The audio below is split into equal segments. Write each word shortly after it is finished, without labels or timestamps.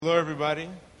Hello, everybody.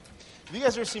 Have you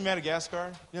guys ever seen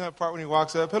Madagascar? You know that part when he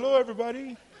walks up, hello,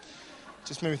 everybody?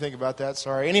 Just made me think about that,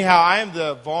 sorry. Anyhow, I am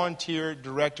the volunteer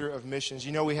director of missions.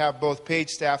 You know we have both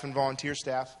paid staff and volunteer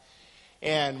staff.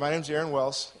 And my name's Aaron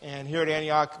Wells. And here at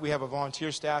Antioch, we have a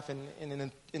volunteer staff. And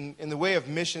in the way of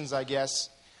missions, I guess,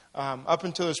 up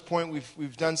until this point,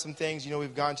 we've done some things. You know,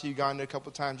 we've gone to Uganda a couple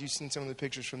of times. You've seen some of the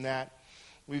pictures from that.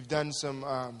 We've done some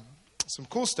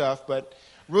cool stuff, but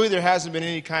really there hasn't been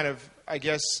any kind of, I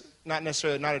guess, not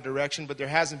necessarily not a direction, but there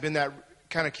hasn't been that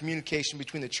kind of communication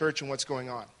between the church and what's going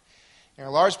on. And a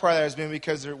large part of that has been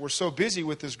because we're so busy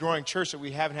with this growing church that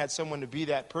we haven't had someone to be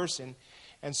that person.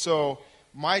 And so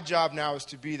my job now is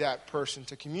to be that person,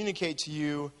 to communicate to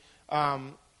you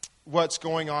what's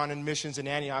going on in missions in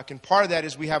Antioch. And part of that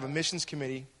is we have a missions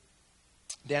committee.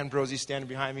 Dan Brosey, standing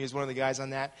behind me, is one of the guys on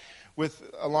that,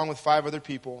 along with 5 other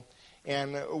people.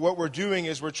 And what we're doing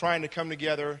is we're trying to come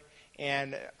together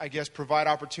and, I guess, provide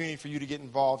opportunity for you to get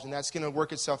involved. And that's going to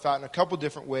work itself out in a couple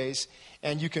different ways.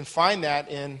 And you can find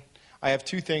that I have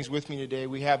 2 things with me today.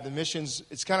 We have the missions,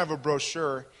 it's kind of a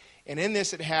brochure. And in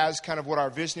this, it has kind of what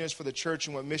our vision is for the church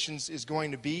and what missions is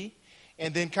going to be.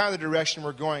 And then kind of the direction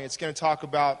we're going. It's going to talk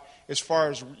about as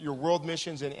far as your world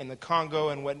missions in the Congo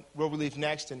and what World Relief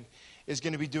Next and is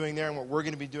going to be doing there and what we're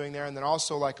going to be doing there. And then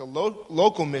also like a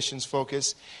local missions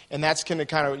focus. And that's going to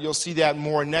kind of, you'll see that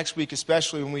more next week,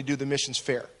 especially when we do the missions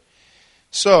fair.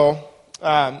 So,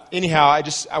 anyhow,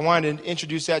 I wanted to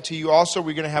introduce that to you. Also,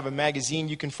 we're going to have a magazine.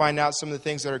 You can find out some of the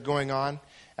things that are going on.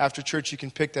 After church, you can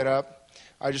pick that up.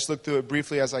 I just looked through it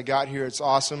briefly as I got here. It's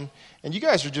awesome. And you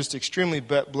guys are just extremely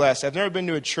blessed. I've never been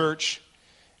to a church,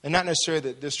 and not necessarily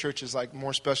that this church is like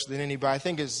more special than any, but I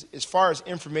think as far as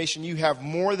information, you have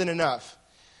more than enough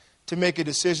to make a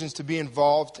decision to be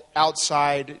involved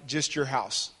outside just your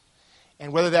house.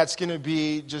 And whether that's going to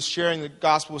be just sharing the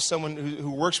gospel with someone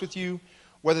who works with you,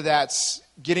 whether that's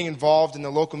getting involved in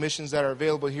the local missions that are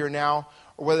available here now,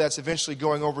 or whether that's eventually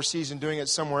going overseas and doing it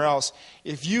somewhere else,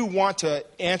 if you want to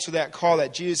answer that call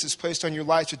that Jesus has placed on your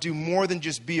life to do more than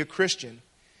just be a Christian,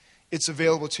 it's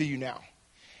available to you now.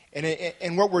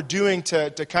 And what we're doing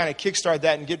to kind of kickstart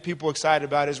that and get people excited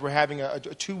about is we're having a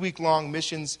 2-week-long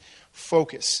missions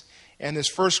focus. And this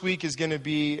first week is going to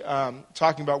be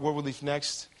talking about World Relief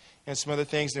Next and some other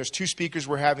things. There's 2 speakers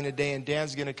we're having today, and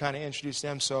Dan's going to kind of introduce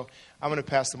them. So I'm going to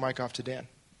pass the mic off to Dan.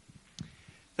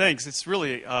 Thanks. It's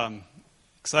really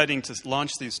exciting to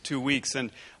launch these 2 weeks.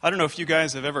 And I don't know if you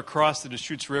guys have ever crossed the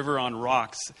Deschutes River on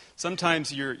rocks.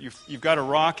 Sometimes you've got a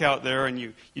rock out there, and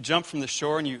you jump from the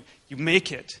shore, and you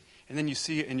make it. And then you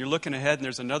see, and you're looking ahead, and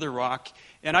there's another rock.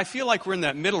 And I feel like we're in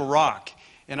that middle rock.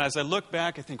 And as I look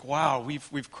back, I think, wow,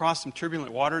 we've crossed some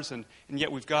turbulent waters, and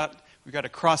yet we've got to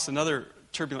cross another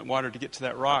turbulent water to get to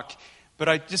that rock. But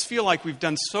I just feel like we've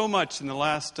done so much in the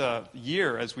last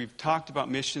year as we've talked about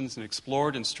missions and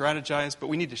explored and strategized. But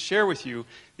we need to share with you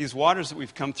these waters that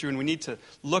we've come through, and we need to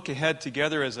look ahead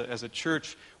together as a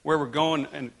church where we're going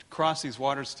and cross these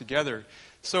waters together.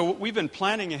 So we've been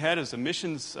planning ahead as a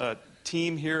missions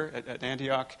team here at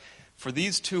Antioch for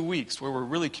these 2 weeks where we're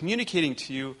really communicating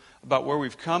to you about where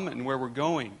we've come and where we're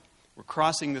going. We're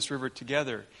crossing this river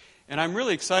together. And I'm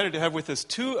really excited to have with us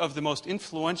 2 of the most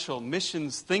influential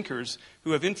missions thinkers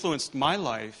who have influenced my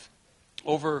life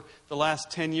over the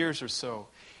last 10 years or so.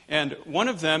 And one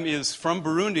of them is from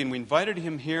Burundi, and we invited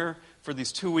him here for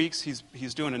these 2 weeks.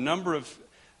 He's doing a number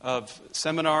of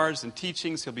seminars and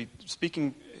teachings. He'll be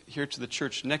speaking here to the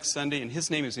church next Sunday, and his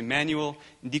name is Emmanuel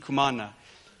Ndikumana.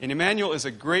 And Emmanuel is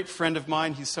a great friend of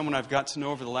mine. He's someone I've got to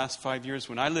know over the last 5 years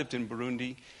when I lived in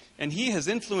Burundi. And he has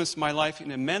influenced my life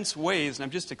in immense ways, and I'm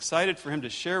just excited for him to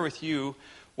share with you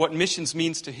what missions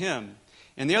means to him.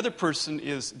 And the other person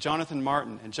is Jonathan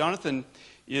Martin. And Jonathan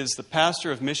is the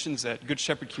pastor of missions at Good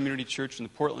Shepherd Community Church in the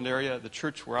Portland area, the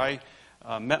church where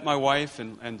I met my wife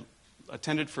and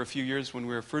attended for a few years when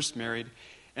we were first married.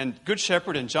 And Good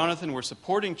Shepherd and Jonathan were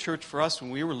supporting church for us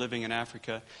when we were living in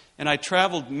Africa. And I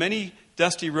traveled many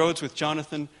dusty roads with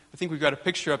Jonathan. I think we've got a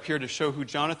picture up here to show who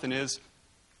Jonathan is.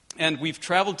 And we've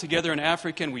traveled together in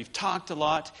Africa, and we've talked a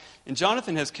lot. And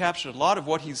Jonathan has captured a lot of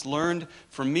what he's learned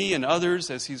from me and others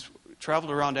as he's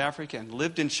traveled around Africa and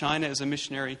lived in China as a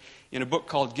missionary in a book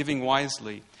called Giving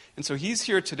Wisely. And so he's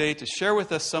here today to share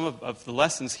with us some of the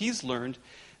lessons he's learned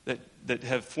that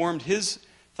have formed his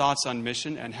thoughts on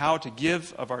mission and how to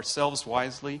give of ourselves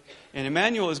wisely. And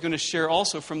Emmanuel is going to share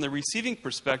also from the receiving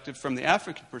perspective, from the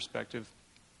African perspective,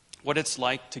 what it's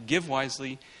like to give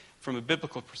wisely from a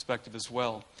biblical perspective as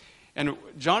well. And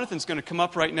Jonathan's going to come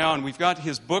up right now, and we've got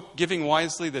his book, Giving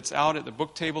Wisely, that's out at the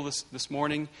book table this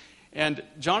morning. And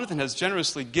Jonathan has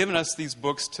generously given us these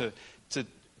books to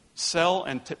sell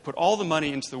and put all the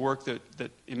money into the work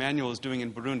that Emmanuel is doing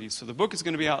in Burundi. So the book is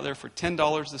going to be out there for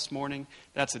 $10 this morning.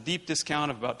 That's a deep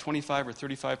discount of about 25 or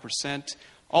 35%.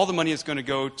 All the money is going to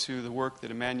go to the work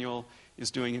that Emmanuel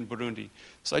is doing in Burundi.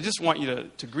 So I just want you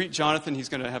to greet Jonathan. He's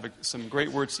going to have some great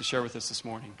words to share with us this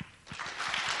morning.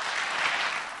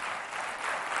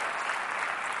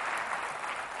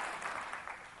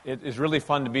 It is really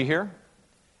fun to be here.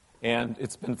 And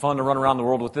it's been fun to run around the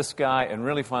world with this guy, and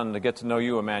really fun to get to know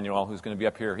you, Emmanuel, who's going to be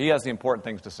up here. He has the important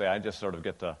things to say. I just sort of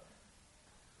get to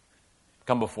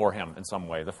come before him in some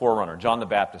way. The forerunner, John the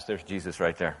Baptist. There's Jesus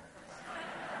right there.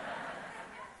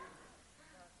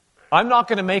 I'm not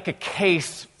going to make a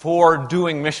case for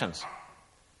doing missions.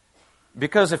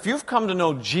 Because if you've come to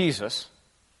know Jesus,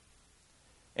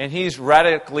 and he's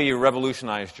radically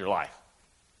revolutionized your life,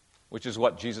 which is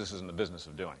what Jesus is in the business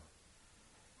of doing,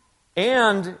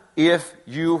 and if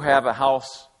you have a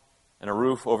house and a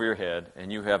roof over your head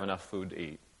and you have enough food to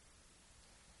eat,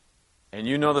 and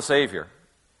you know the Savior,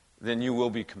 then you will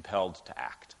be compelled to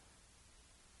act.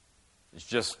 It's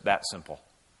just that simple.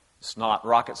 It's not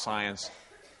rocket science.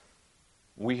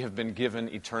 We have been given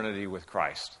eternity with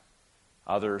Christ.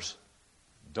 Others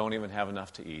don't even have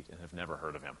enough to eat and have never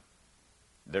heard of him.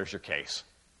 There's your case.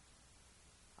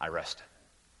 I rest it.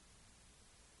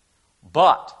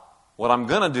 But what I'm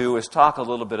going to do is talk a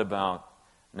little bit about,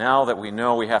 now that we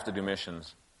know we have to do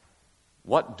missions,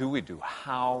 what do we do?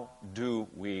 How do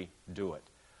we do it?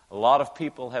 A lot of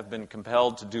people have been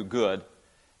compelled to do good,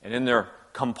 and in their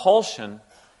compulsion,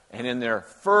 and in their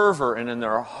fervor, and in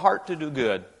their heart to do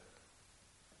good,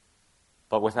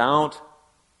 but without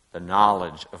the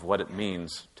knowledge of what it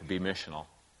means to be missional,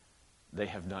 they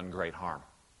have done great harm.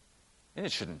 And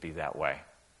it shouldn't be that way.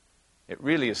 It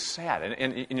really is sad.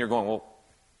 And you're going, well,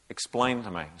 explain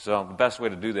to me. So the best way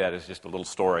to do that is just a little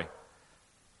story.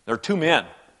 There are two men,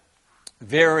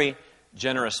 very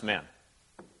generous men.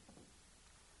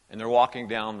 And they're walking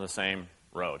down the same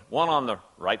road. One on the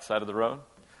right side of the road,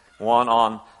 one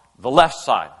on the left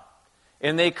side.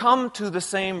 And they come to the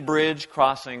same bridge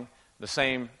crossing the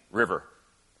same river.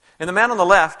 And the man on the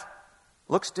left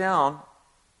looks down,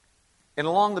 and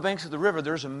along the banks of the river,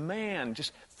 there's a man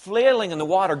just flailing in the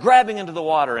water, grabbing into the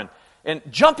water, and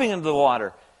jumping into the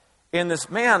water. And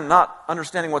this man, not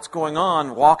understanding what's going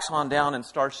on, walks on down and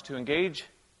starts to engage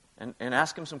and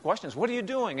ask him some questions. What are you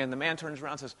doing? And the man turns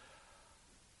around and says,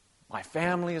 my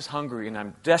family is hungry, and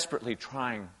I'm desperately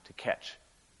trying to catch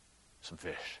some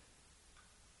fish.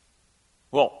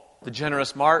 Well, this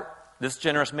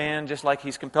generous man, just like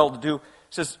he's compelled to do,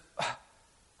 says,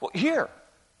 well, here,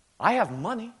 I have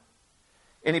money.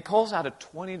 And he pulls out a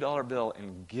 $20 bill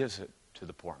and gives it to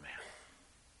the poor man.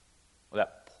 Well,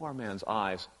 that poor man's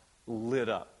eyes lit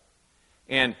up.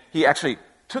 And he actually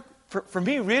took, for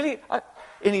me, really,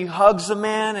 and he hugs the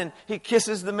man, and he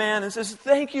kisses the man and says,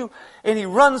 thank you. And he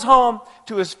runs home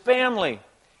to his family.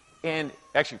 And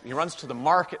actually, he runs to the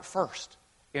market first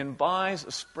and buys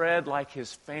a spread like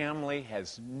his family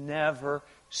has never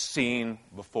seen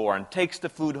before, and takes the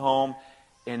food home,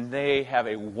 and they have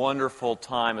a wonderful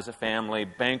time as a family,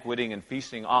 banqueting and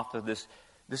feasting off of this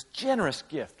generous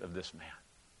gift of this man.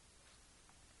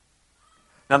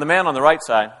 Now, the man on the right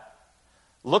side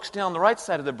looks down the right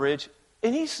side of the bridge,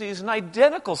 and he sees an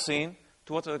identical scene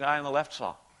to what the guy on the left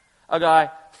saw. A guy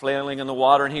flailing in the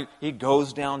water, and he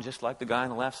goes down just like the guy on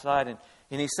the left side, and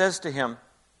he says to him,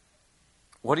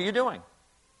 what are you doing?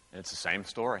 And it's the same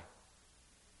story.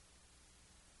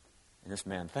 And this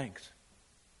man thinks.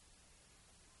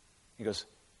 He goes,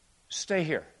 stay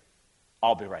here.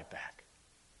 I'll be right back.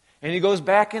 And he goes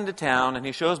back into town, and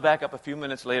he shows back up a few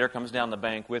minutes later, comes down the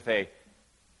bank with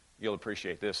you'll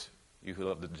appreciate this, you who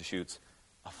love the Deschutes,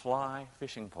 a fly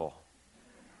fishing pole.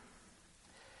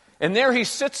 And there he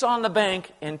sits on the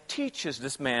bank and teaches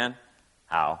this man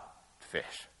how to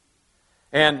fish.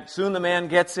 And soon the man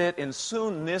gets it, and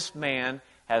soon this man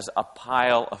has a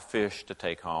pile of fish to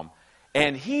take home.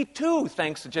 And he, too,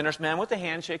 thanks the generous man with the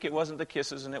handshake. It wasn't the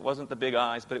kisses and it wasn't the big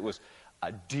eyes, but it was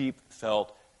a deep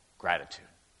felt gratitude.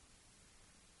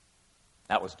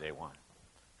 That was day one.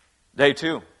 Day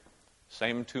two,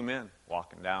 same two men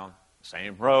walking down the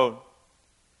same road.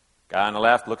 Guy on the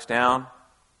left looks down.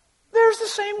 There's the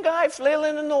same guy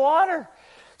flailing in the water,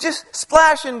 just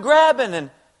splashing, grabbing,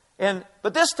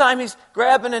 but this time he's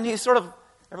grabbing and he's sort of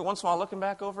every once in a while looking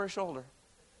back over his shoulder.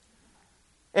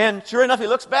 And sure enough, he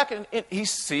looks back and he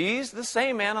sees the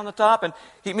same man on the top, and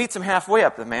he meets him halfway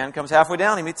up. The man comes halfway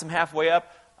down, he meets him halfway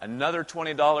up. Another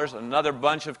 $20, another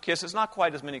bunch of kisses. Not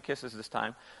quite as many kisses this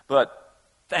time, but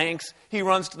thanks. He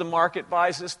runs to the market,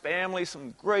 buys his family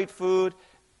some great food.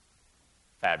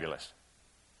 Fabulous.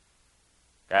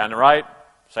 Guy on the right,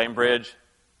 same bridge,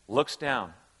 looks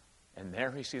down, and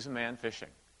there he sees a man fishing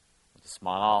with a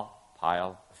small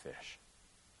pile of fish.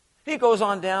 He goes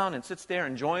on down and sits there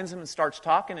and joins him and starts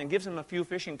talking and gives him a few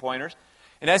fishing pointers.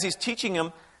 And as he's teaching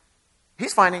him,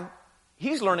 he's finding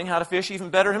he's learning how to fish even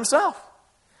better himself.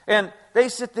 And they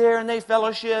sit there and they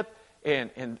fellowship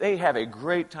and they have a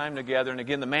great time together. And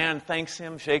again, the man thanks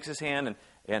him, shakes his hand,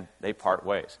 and they part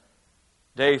ways.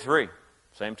 Day 3,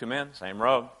 same 2 men, same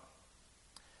road.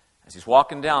 As he's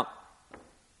walking down,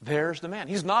 there's the man.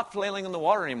 He's not flailing in the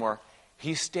water anymore.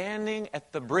 He's standing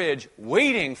at the bridge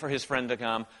waiting for his friend to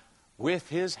come with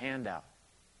his hand out.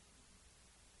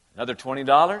 Another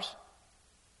 $20.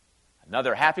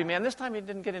 Another happy man. This time he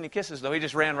didn't get any kisses, though. He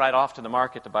just ran right off to the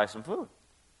market to buy some food.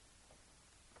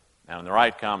 Now when the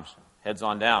right comes, heads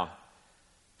on down,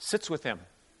 sits with him,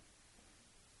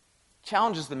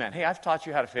 challenges the man. Hey, I've taught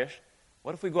you how to fish.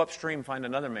 What if we go upstream, find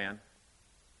another man,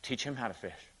 teach him how to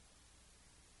fish?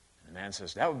 And the man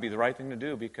says, that would be the right thing to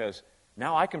do because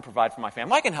now I can provide for my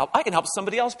family. I can help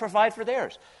somebody else provide for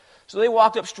theirs. So they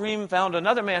walked upstream, found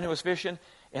another man who was fishing,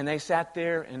 and they sat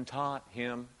there and taught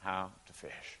him how to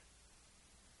fish.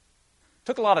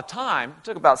 Took a lot of time. It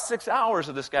took about 6 hours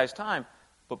of this guy's time.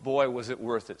 But boy, was it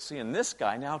worth it, seeing this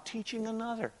guy now teaching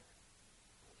another.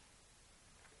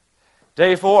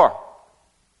 Day 4.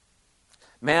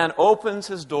 Man opens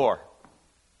his door,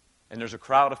 and there's a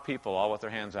crowd of people all with their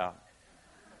hands out.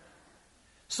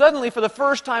 Suddenly, for the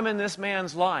first time in this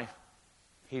man's life,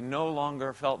 he no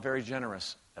longer felt very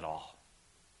generous at all.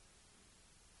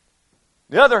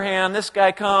 On the other hand, this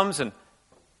guy comes, and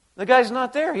the guy's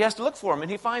not there. He has to look for him,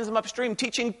 and he finds him upstream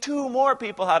teaching 2 more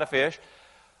people how to fish.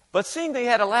 But seeing they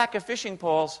had a lack of fishing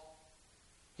poles,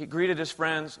 he greeted his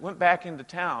friends, went back into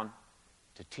town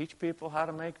to teach people how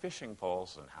to make fishing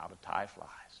poles and how to tie flies.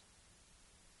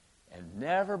 And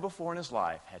never before in his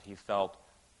life had he felt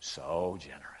so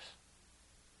generous.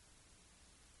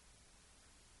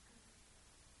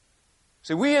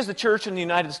 See, we as the church in the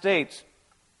United States,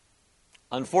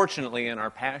 unfortunately, in our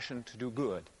passion to do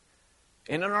good,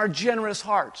 and in our generous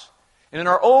hearts, and in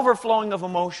our overflowing of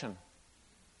emotion,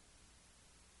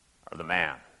 are the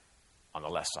man on the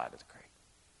left side of the creek.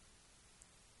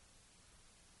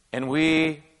 And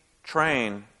we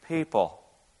train people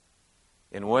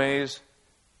in ways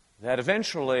that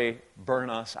eventually burn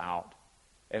us out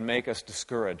and make us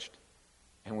discouraged.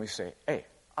 And we say, hey,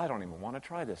 I don't even want to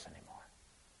try this anymore.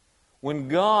 When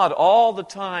God all the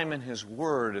time in His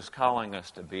Word is calling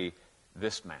us to be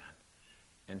this man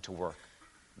and to work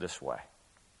this way.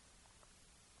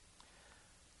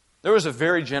 There was a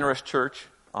very generous church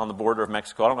on the border of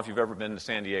Mexico. I don't know if you've ever been to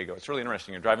San Diego. It's really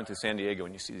interesting. You're driving through San Diego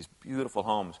and you see these beautiful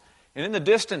homes. And in the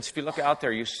distance, if you look out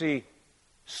there, you see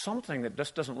something that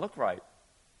just doesn't look right.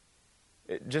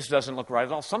 It just doesn't look right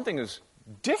at all. Something is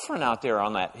different out there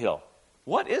on that hill.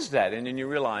 What is that? And then you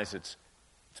realize it's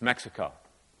Mexico.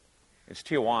 It's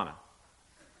Tijuana.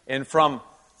 And from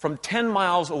 10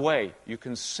 miles away, you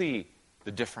can see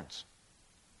the difference.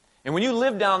 And when you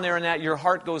live down there in that, your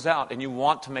heart goes out and you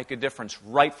want to make a difference,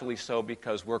 rightfully so,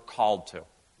 because we're called to.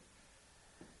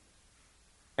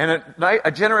 And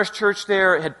a generous church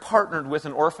there had partnered with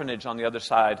an orphanage on the other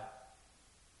side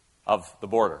of the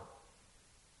border.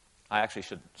 I actually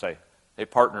should say they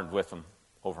partnered with them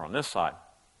over on this side.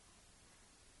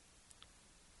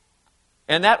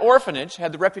 And that orphanage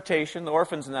had the reputation, the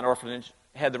orphans in that orphanage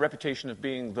had the reputation of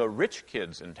being the rich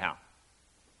kids in town.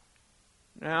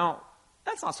 Now,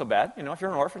 that's not so bad. You know, if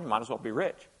you're an orphan, you might as well be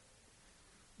rich.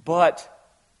 But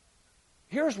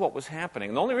here's what was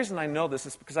happening. The only reason I know this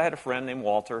is because I had a friend named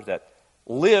Walter that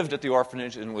lived at the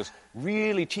orphanage and was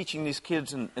really teaching these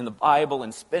kids in the Bible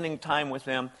and spending time with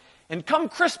them. And come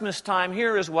Christmas time,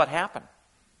 here is what happened.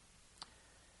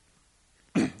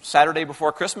 Saturday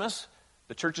before Christmas,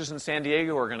 the churches in San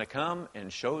Diego are going to come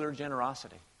and show their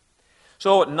generosity.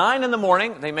 So at 9 in the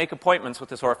morning, they make appointments with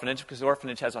this orphanage because the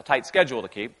orphanage has a tight schedule to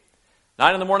keep.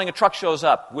 9 in the morning, a truck shows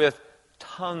up with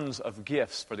tons of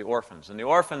gifts for the orphans. And the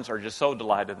orphans are just so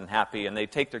delighted and happy, and they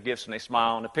take their gifts and they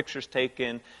smile, and a picture's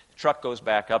taken. The truck goes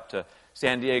back up to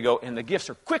San Diego, and the gifts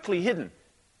are quickly hidden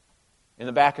in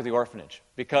the back of the orphanage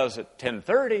because at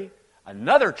 10:30,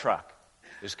 another truck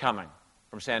is coming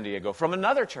from San Diego, from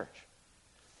another church.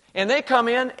 And they come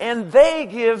in, and they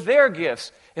give their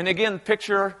gifts. And again,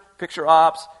 picture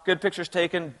ops, good pictures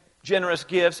taken, generous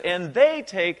gifts, and they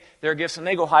take their gifts and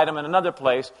they go hide them in another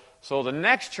place so the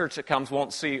next church that comes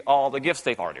won't see all the gifts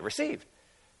they've already received.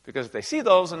 Because if they see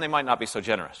those, then they might not be so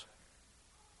generous.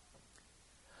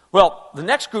 Well, the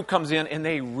next group comes in and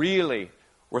they really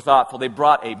were thoughtful. They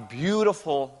brought a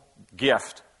beautiful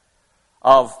gift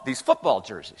of these football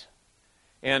jerseys.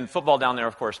 And football down there,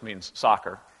 of course, means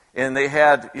soccer. And they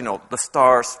had, the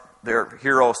stars, their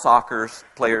hero soccer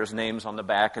players' names on the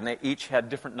back, and they each had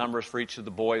different numbers for each of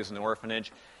the boys in the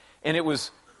orphanage. And it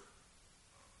was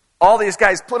all these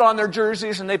guys put on their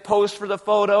jerseys, and they posed for the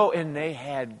photo, and they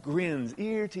had grins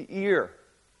ear to ear.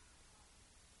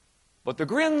 But the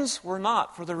grins were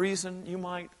not for the reason you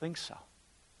might think so.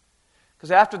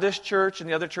 Because after this church and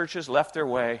the other churches left their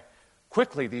way,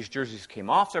 quickly these jerseys came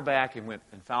off their back and went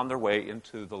and found their way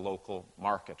into the local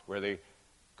market, where they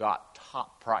got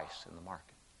top price in the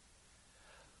market.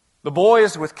 The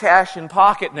boys with cash in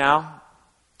pocket now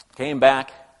came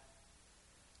back.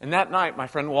 And that night, my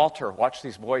friend Walter watched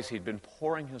these boys he'd been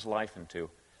pouring his life into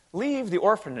leave the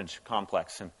orphanage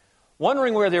complex. And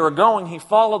wondering where they were going, he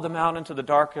followed them out into the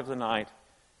dark of the night.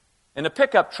 And a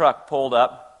pickup truck pulled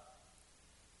up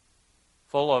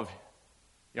full of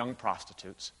young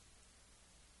prostitutes.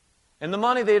 And the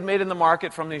money they had made in the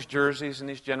market from these jerseys and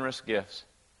these generous gifts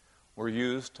were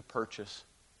used to purchase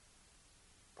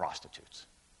prostitutes.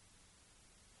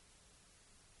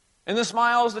 And the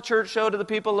smiles the church showed to the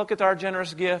people, look at our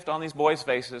generous gift on these boys'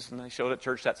 faces. And they showed at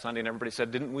church that Sunday, and everybody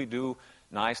said, didn't we do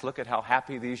nice? Look at how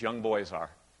happy these young boys are.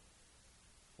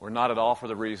 Were not at all for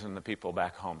the reason the people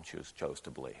back home chose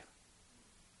to believe.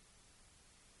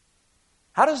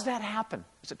 How does that happen?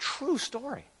 It's a true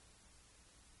story.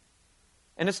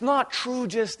 And it's not true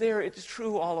just there, it's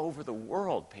true all over the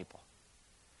world, people.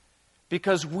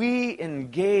 Because we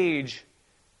engage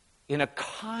in a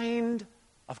kind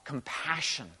of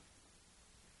compassion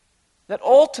that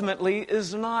ultimately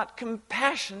is not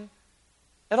compassion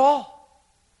at all.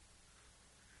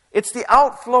 It's the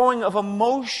outflowing of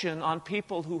emotion on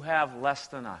people who have less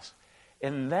than us.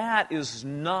 And that is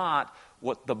not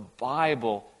what the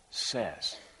Bible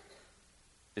says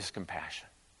is compassion.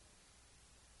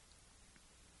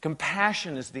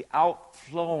 Compassion is the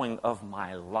outflowing of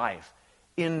my life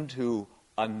into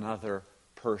another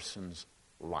person's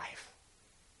life.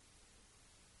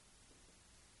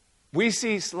 We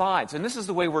see slides, and this is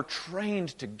the way we're trained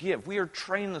to give. We are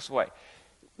trained this way.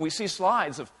 We see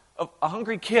slides of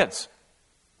hungry kids,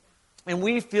 and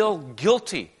we feel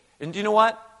guilty. And do you know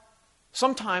what?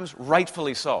 Sometimes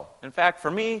rightfully so. In fact, for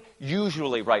me,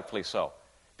 usually rightfully so.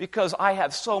 Because I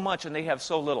have so much and they have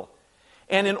so little.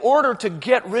 And in order to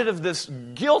get rid of this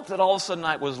guilt that all of a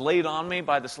sudden was laid on me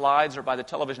by the slides or by the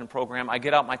television program, I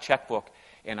get out my checkbook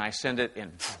and I send it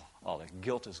in. All the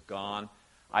guilt is gone.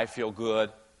 I feel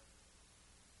good.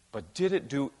 But did it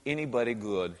do anybody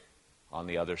good on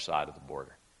the other side of the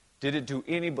border? Did it do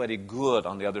anybody good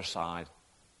on the other side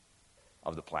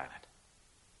of the planet?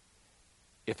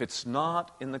 If it's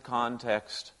not in the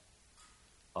context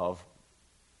of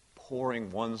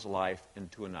pouring one's life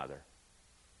into another,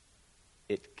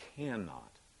 it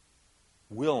cannot,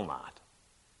 will not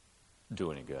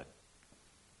do any good.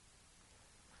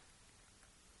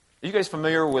 Are you guys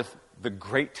familiar with the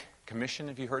Great Commission?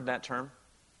 Have you heard that term?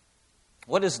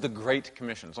 What is the Great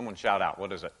Commission? Someone shout out.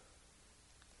 What is it?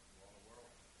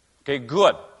 Okay,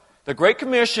 good. The Great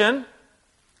Commission.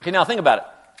 Okay, now think about it.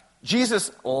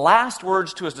 Jesus' last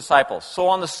words to his disciples. So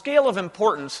on the scale of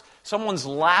importance, someone's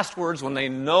last words when they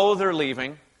know they're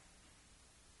leaving,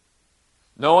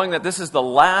 knowing that this is the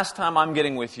last time I'm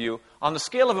getting with you, on the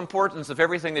scale of importance of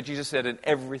everything that Jesus said, and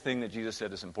everything that Jesus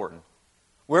said is important,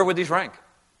 where would these rank?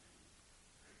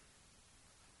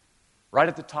 Right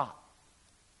at the top.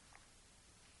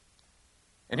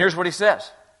 And here's what he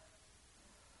says.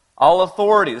 All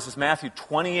authority, this is Matthew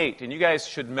 28, and you guys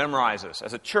should memorize this.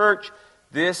 As a church,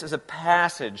 this is a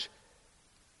passage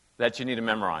that you need to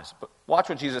memorize. But watch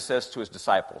what Jesus says to his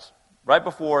disciples right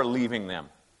before leaving them,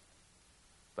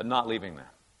 but not leaving them.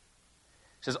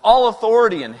 He says, all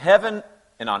authority in heaven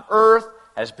and on earth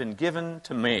has been given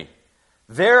to me.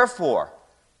 Therefore,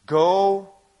 go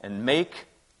and make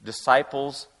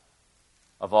disciples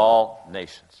of all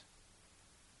nations.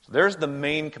 So there's the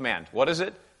main command. What is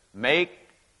it? Make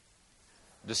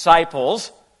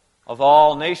disciples of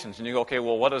all nations. And you go, okay,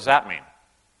 well, what does that mean?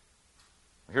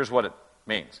 Here's what it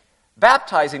means.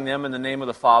 Baptizing them in the name of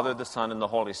the Father, the Son, and the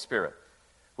Holy Spirit.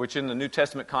 Which in the New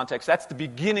Testament context, that's the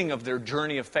beginning of their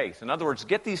journey of faith. In other words,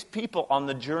 get these people on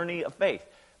the journey of faith.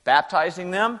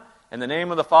 Baptizing them in the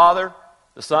name of the Father,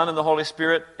 the Son, and the Holy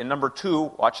Spirit. And number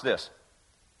 2, watch this.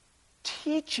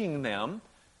 Teaching them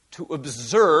to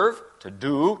observe, to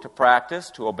do, to practice,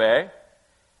 to obey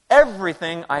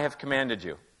everything I have commanded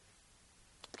you.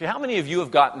 Okay, how many of you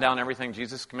have gotten down everything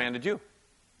Jesus commanded you?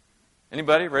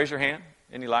 Anybody? Raise your hand.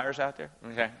 Any liars out there?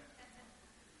 Okay.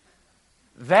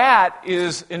 That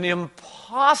is an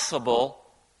impossible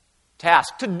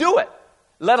task to do it,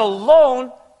 let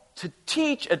alone to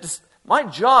teach My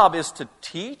job is to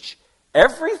teach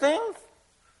everything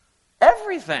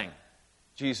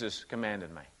Jesus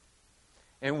commanded me.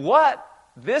 And what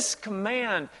this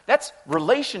command, that's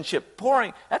relationship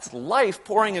pouring, that's life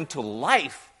pouring into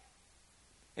life.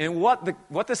 And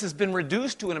what this has been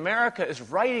reduced to in America is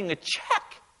writing a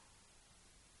check.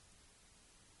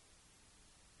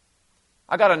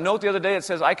 I got a note the other day that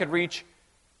says I could reach,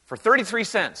 for 33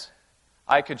 cents,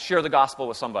 I could share the gospel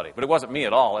with somebody. But it wasn't me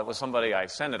at all. It was somebody I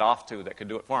sent it off to that could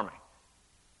do it for me.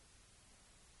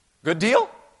 Good deal?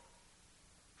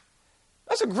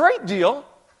 That's a great deal.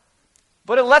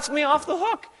 But it lets me off the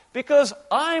hook because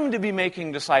I'm to be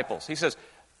making disciples. He says,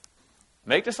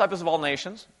 make disciples of all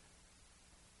nations,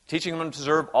 teaching them to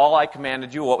observe all I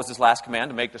commanded you. What was this last command?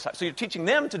 To make disciples. So you're teaching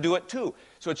them to do it too.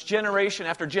 So it's generation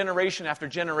after generation after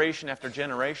generation after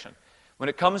generation. When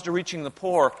it comes to reaching the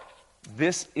poor,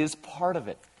 this is part of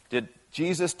it. Did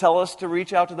Jesus tell us to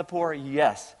reach out to the poor?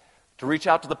 Yes. To reach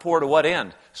out to the poor to what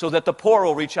end? So that the poor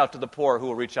will reach out to the poor who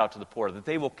will reach out to the poor, that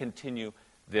they will continue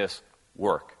this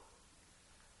work.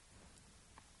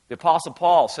 The Apostle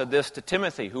Paul said this to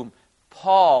Timothy, whom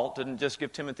Paul didn't just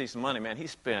give Timothy some money, man. He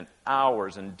spent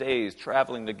hours and days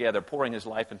traveling together, pouring his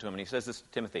life into him. And he says this to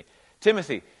Timothy.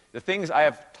 Timothy, the things I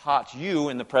have taught you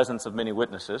in the presence of many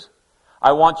witnesses,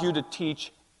 I want you to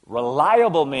teach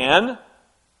reliable men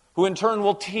who in turn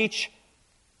will teach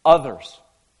others.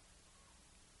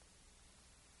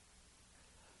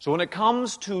 So when it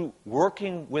comes to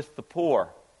working with the poor,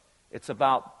 it's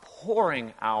about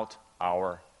pouring out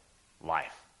our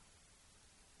life.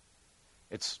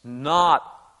 It's not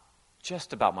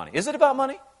just about money. Is it about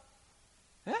money?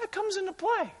 Yeah, it comes into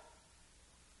play.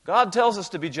 God tells us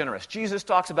to be generous. Jesus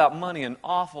talks about money an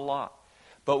awful lot.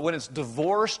 But when it's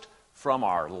divorced from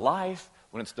our life,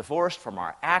 when it's divorced from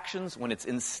our actions, when it's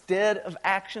instead of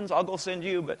actions, I'll go send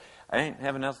you, but I ain't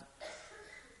having nothing.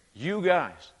 You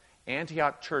guys,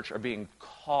 Antioch Church, are being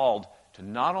called to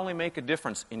not only make a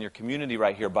difference in your community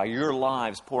right here by your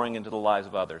lives pouring into the lives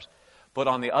of others, but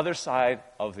on the other side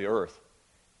of the earth.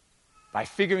 By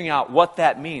figuring out what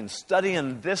that means,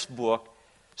 studying this book,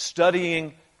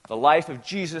 studying the life of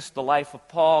Jesus, the life of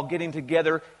Paul, getting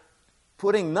together,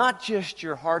 putting not just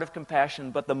your heart of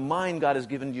compassion, but the mind God has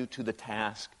given you to the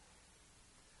task.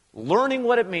 Learning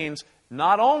what it means,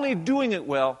 not only doing it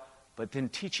well, but then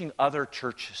teaching other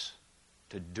churches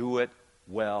to do it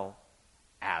well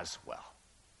as well.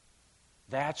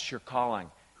 That's your calling.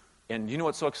 And you know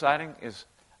what's so exciting is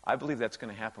I believe that's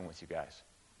going to happen with you guys.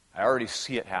 I already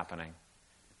see it happening.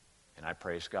 And I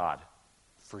praise God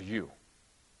for you.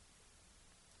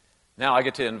 Now I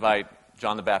get to invite,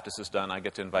 John the Baptist is done, I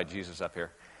get to invite Jesus up here.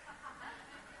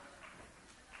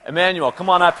 Emmanuel, come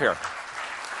on up here.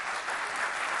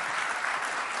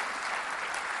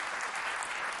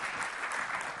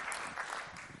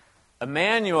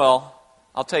 Emmanuel,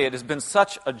 I'll tell you, it has been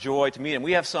such a joy to meet him.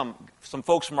 We have some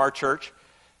folks from our church.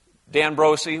 Dan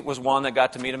Brosey was one that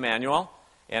got to meet Emmanuel.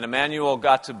 And Emmanuel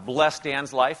got to bless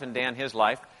Dan's life and Dan his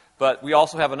life. But we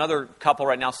also have another couple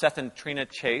right now, Seth and Trina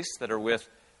Chase, that are with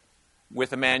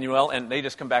Emmanuel. And they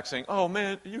just come back saying, oh,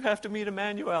 man, you have to meet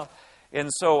Emmanuel. And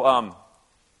so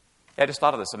I just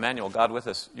thought of this. Emmanuel, God with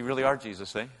us. You really are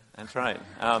Jesus, eh? That's right.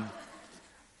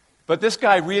 But this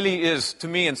guy really is, to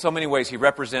me, in so many ways, he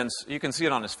represents, you can see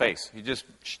it on his face. He's just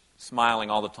smiling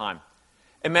all the time.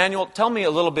 Emmanuel, tell me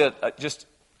a little bit,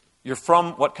 you're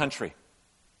from what country?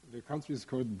 The country is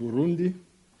called Burundi.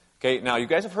 Okay, now you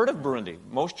guys have heard of Burundi.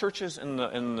 Most churches in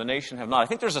the nation have not. I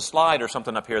think there's a slide or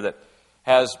something up here that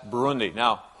has Burundi.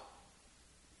 Now,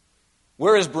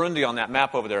 where is Burundi on that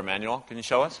map over there, Emmanuel? Can you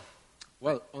show us?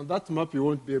 Well, on that map you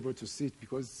won't be able to see it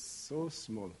because it's so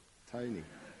small, tiny.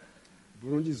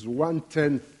 Burundi is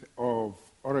 1/10 of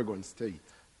Oregon State.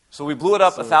 So we blew it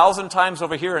up 1,000 times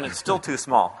over here and it's still too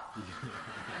small.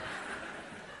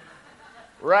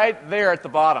 Right there at the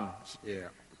bottom. Yeah.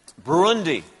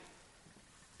 Burundi.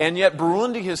 And yet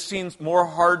Burundi has seen more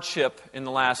hardship in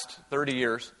the last 30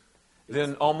 years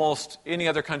than almost any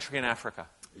other country in Africa.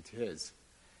 It has.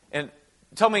 And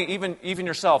tell me, even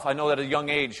yourself, I know that at a young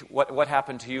age, what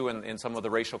happened to you in some of the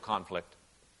racial conflict?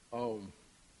 Well,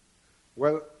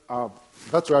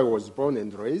 that's where I was born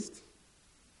and raised,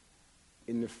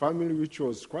 in a family which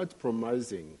was quite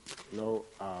promising,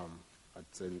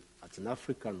 at an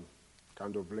African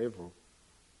kind of level.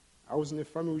 I was in a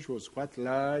family which was quite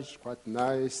large, quite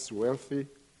nice, wealthy,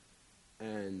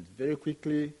 and very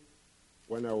quickly,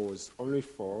 when I was only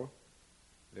 4,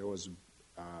 there was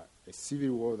a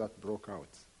civil war that broke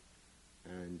out,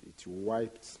 and it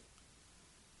wiped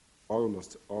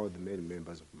almost all the male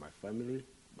members of my family,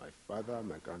 my father,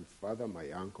 my grandfather, my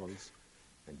uncles,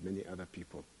 and many other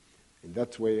people. in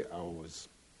that way, I was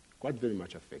quite very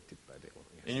much affected by the war.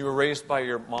 Yes. And you were raised by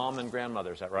your mom and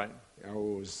grandmother, is that right? I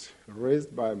was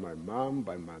raised by my mom,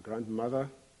 by my grandmother,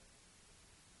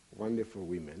 wonderful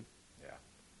women.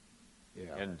 Yeah.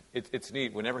 Yeah. And it's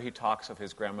neat. Whenever he talks of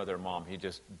his grandmother and mom, he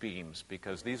just beams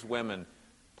because these women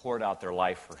poured out their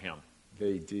life for him.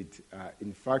 They did.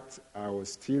 In fact, I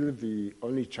was still the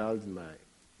only child in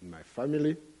my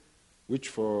family, which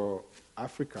for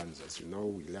Africans, as you know,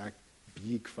 we like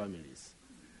big families.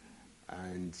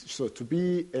 And so to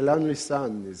be a lonely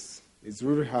son is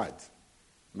really hard.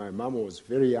 My mom was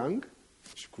very young.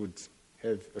 She could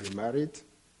have remarried,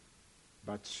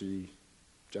 but she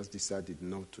just decided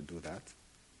not to do that,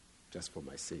 just for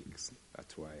my sakes.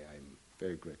 That's why I'm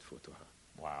very grateful to her.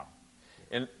 Wow.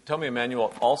 And tell me,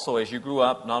 Emmanuel, also as you grew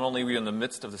up, not only were you in the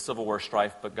midst of the Civil War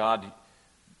strife, but God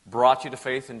brought you to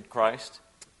faith in Christ?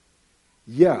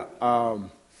 Yeah,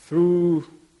 through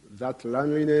that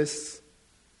loneliness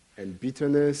and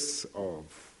bitterness of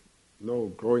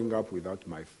growing up without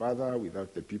my father,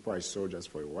 without the people I saw just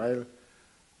for a while,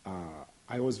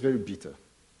 I was very bitter,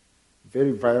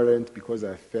 very violent because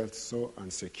I felt so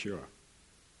insecure.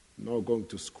 Going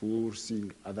to school,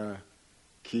 seeing other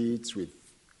kids with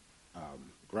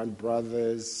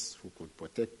grandbrothers who could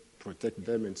protect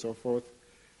them and so forth,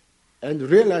 and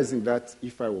realizing that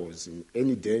if I was in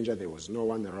any danger, there was no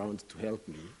one around to help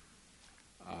me.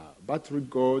 But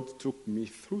God took me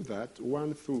through that,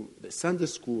 through the Sunday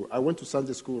school. I went to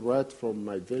Sunday school right from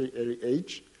my very early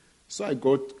age, so I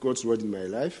got God's word in my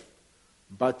life.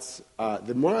 But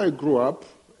the more I grew up,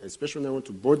 especially when I went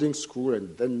to boarding school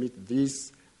and then meet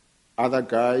these other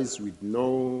guys with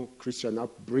no Christian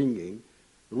upbringing,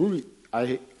 really,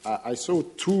 I saw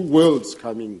two worlds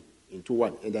coming into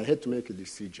one, and I had to make a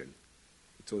decision.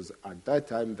 It was at that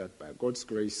time that by God's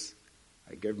grace,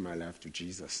 I gave my life to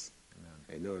Jesus.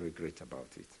 Amen. No regret about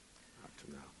it up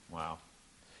to now. Wow.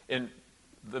 And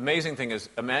the amazing thing is,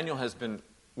 Emmanuel has been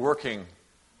working,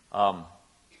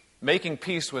 making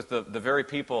peace with the very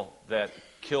people that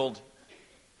killed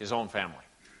his own family.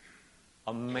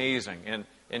 Amazing.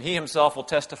 And he himself will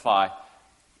testify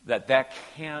that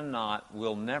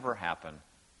will never happen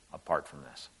apart from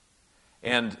this.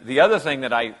 And the other thing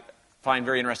that I find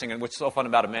very interesting, and what's so fun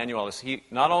about Emmanuel, is he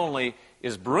not only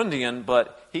is Burundian,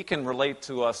 but he can relate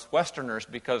to us Westerners,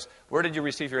 because where did you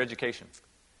receive your education?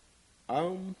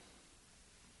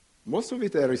 Most of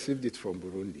it I received it from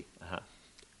Burundi. Uh-huh.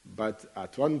 But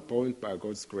at one point, by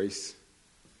God's grace,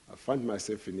 I found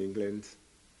myself in England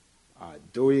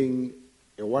doing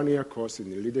a one-year course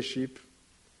in leadership,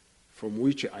 from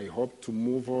which I hope to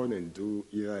move on and do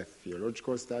either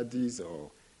theological studies or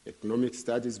economic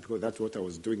studies, because that's what I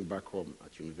was doing back home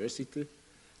at university.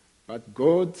 But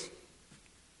God,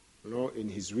 in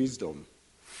his wisdom,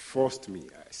 forced me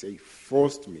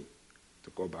to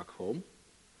go back home.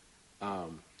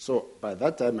 So by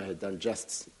that time, I had done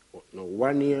just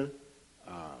 1 year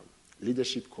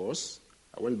leadership course.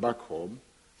 I went back home,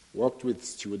 worked with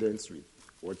students with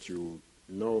what you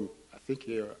know, I think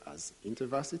here as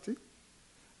InterVarsity.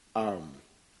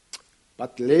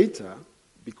 But later,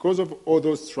 because of all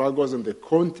those struggles and the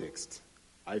context,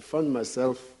 I found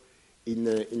myself in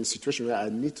a situation where I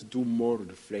need to do more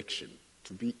reflection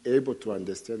to be able to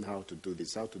understand how to do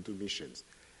this, how to do missions.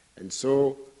 And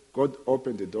so God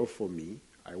opened the door for me.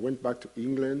 I went back to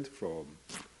England from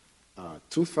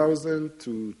 2000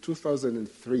 to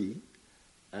 2003,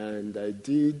 and I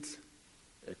did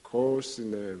a course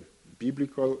in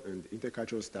Biblical and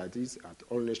Intercultural Studies at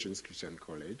All Nations Christian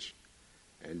College.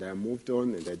 And I moved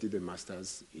on and I did a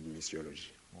master's in missiology.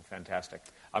 Well, fantastic.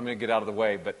 I'm going to get out of the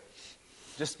way, but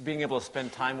just being able to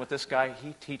spend time with this guy,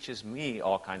 he teaches me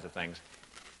all kinds of things.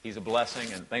 He's a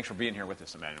blessing, and thanks for being here with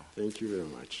us, Emmanuel. Thank you very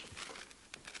much.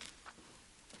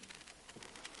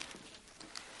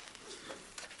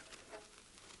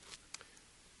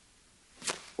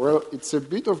 Well, it's a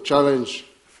bit of a challenge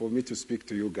for me to speak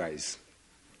to you guys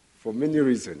for many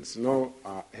reasons.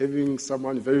 Having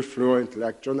someone very fluent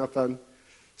like Jonathan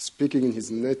speaking in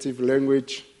his native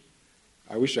language,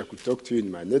 I wish I could talk to you in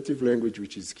my native language,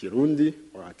 which is Kirundi,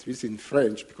 or at least in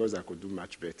French, because I could do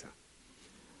much better.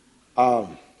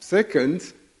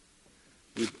 Second,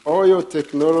 with all your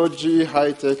technology,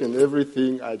 high-tech and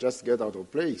everything, I just get out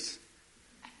of place.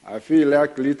 I feel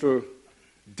like little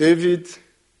David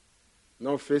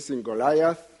now facing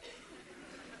Goliath,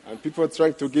 and people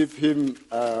trying to give him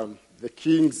the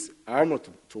king's armor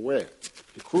to wear.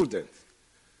 He couldn't.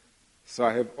 So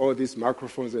I have all these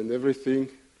microphones and everything.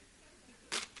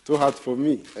 Too hard for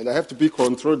me. And I have to be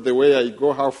controlled the way I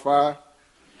go, how far.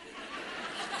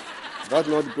 That's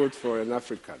not good for an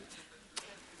African.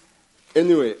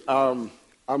 Anyway,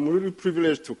 I I'm really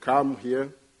privileged to come here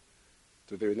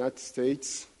to the United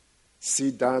States,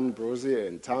 see Dan, Brosie,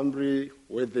 and Tambri,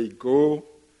 where they go,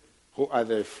 who are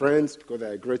their friends, because they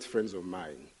are great friends of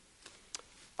mine.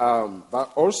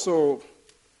 But also,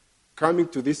 coming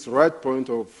to this right point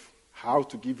of how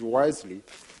to give wisely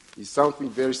is something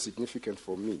very significant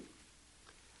for me.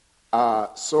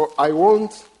 So I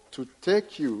want to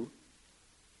take you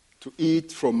to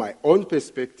it from my own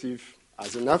perspective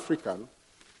as an African,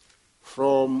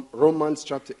 from Romans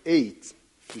chapter 8,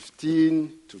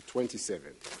 15 to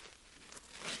 27.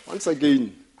 Once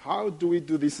again, how do we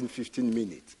do this in 15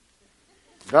 minutes?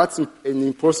 That's an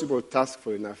impossible task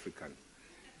for an African.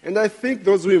 And I think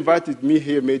those who invited me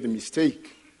here made a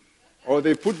mistake, or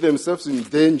they put themselves in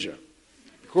danger.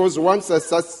 Because once I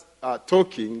start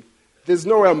talking, there's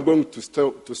no way I'm going to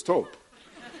stop.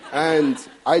 And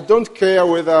I don't care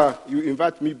whether you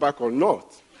invite me back or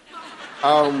not.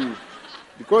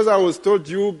 Because I was told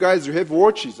you guys, you have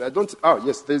watches.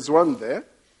 Yes, there's one there.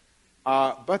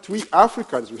 But we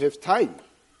Africans, we have time.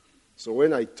 So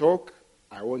when I talk,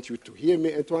 I want you to hear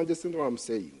me and to understand what I'm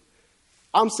saying.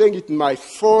 I'm saying it in my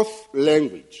fourth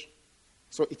language.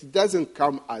 So it doesn't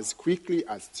come as quickly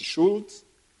as it should.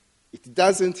 It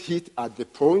doesn't hit at the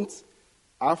point.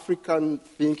 African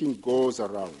thinking goes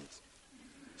around.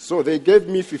 So they gave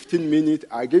me 15 minutes.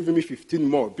 I gave me 15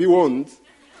 more. Be warned,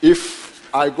 if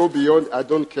I go beyond, I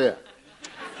don't care.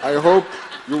 I hope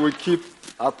you will keep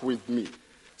up with me.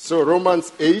 So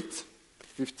Romans 8,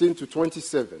 15 to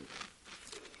 27.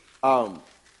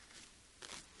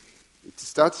 It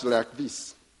starts like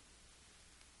this.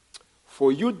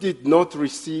 For you did not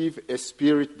receive a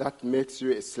spirit that makes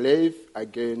you a slave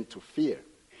again to fear,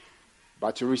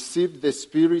 but you received the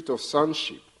spirit of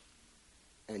sonship,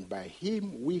 and by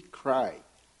him we cry,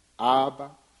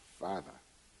 Abba, Father.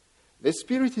 The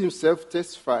Spirit himself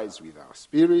testifies with our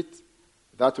spirit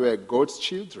that we are God's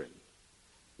children.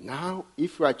 Now,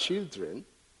 if we are children,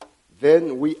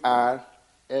 then we are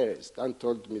heirs. Dan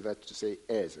told me that to say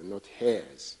heirs and not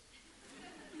heirs.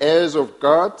 Heirs of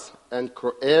God and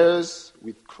co-heirs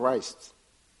with Christ,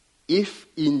 if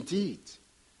indeed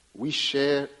we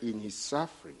share in his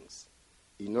sufferings,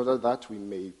 in order that we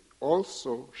may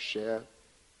also share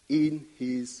in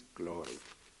his glory.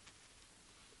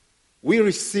 We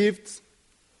received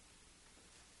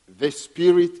the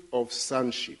spirit of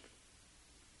sonship.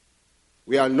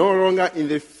 We are no longer in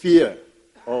the fear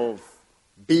of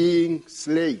being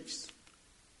slaves,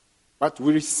 but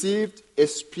we received a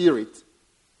spirit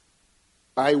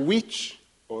by which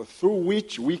or through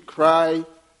which we cry,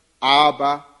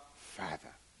 Abba,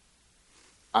 Father.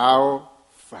 Our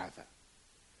Father.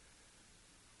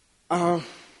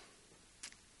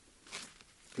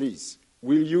 Please,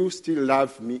 will you still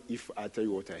love me if I tell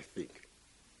you what I think?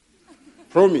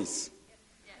 Promise.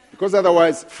 Because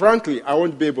otherwise, frankly, I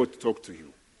won't be able to talk to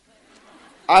you.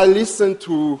 I listened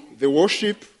to the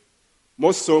worship.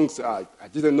 Most songs, I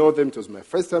didn't know them. It was my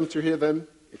first time to hear them,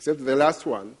 except the last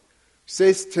one.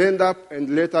 Says, stand up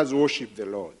and let us worship the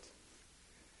Lord.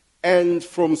 And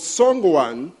from song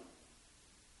 1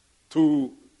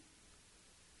 to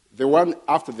the one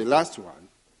after the last one,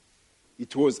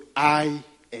 it was I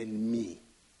and me.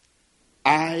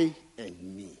 I and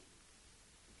me.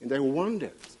 And I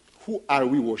wondered, who are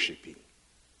we worshiping?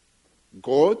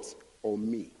 God or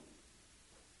me?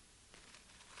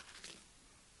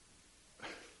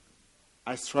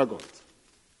 I struggled.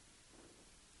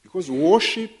 Because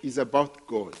worship is about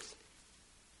God.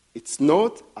 It's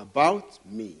not about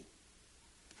me.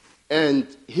 And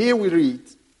here we read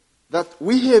that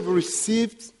we have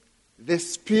received the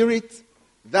Spirit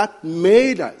that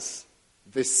made us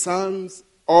the sons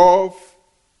of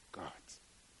God.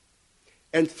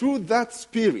 And through that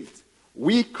Spirit,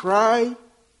 we cry,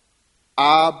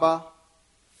 Abba,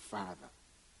 Father.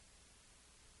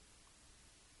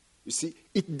 You see,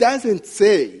 it doesn't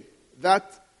say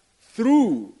that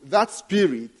through that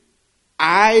Spirit,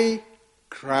 I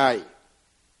cry.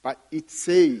 But it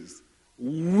says,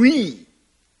 we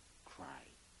cry.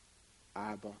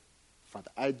 Abba,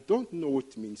 Father. I don't know what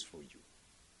it means for you.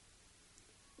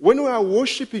 When we are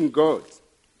worshiping God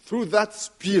through that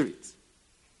Spirit,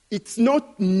 it's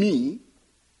not me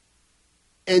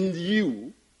and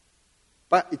you,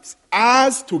 but it's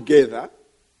us together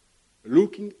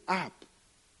looking up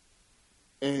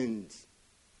and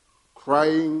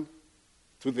crying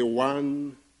to the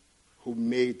one who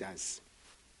made us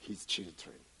his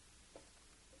children.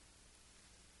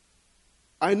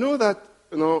 I know that,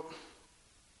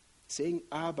 saying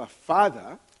Abba,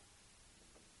 Father,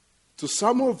 to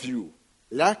some of you,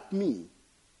 like me,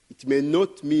 it may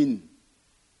not mean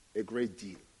a great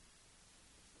deal.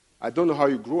 I don't know how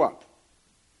you grew up.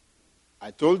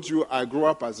 I told you I grew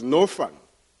up as an orphan.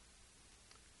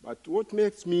 But what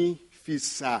makes me feel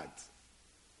sad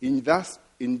in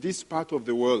this part of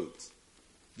the world,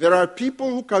 there are people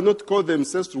who cannot call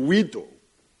themselves widow,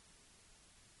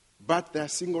 but they are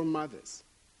single mothers.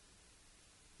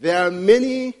 There are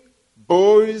many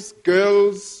boys,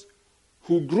 girls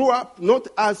who grew up not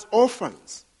as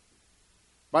orphans,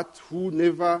 but who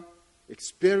never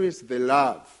experienced the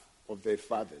love of their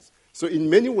fathers. So in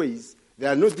many ways, they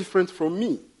are no different from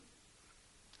me.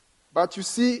 But you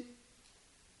see,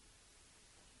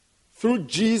 through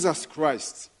Jesus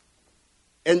Christ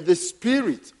and the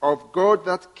Spirit of God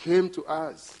that came to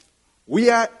us, we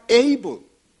are able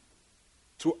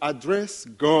to address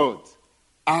God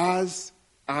as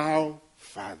our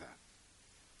Father.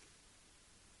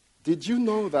 Did you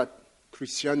know that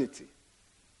Christianity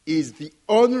is the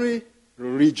only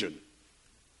religion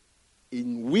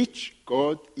in which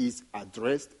God is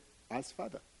addressed as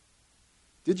Father?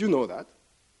 Did you know that?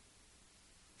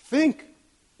 Think.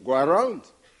 Go around.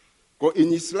 Go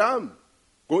in Islam.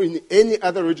 Go in any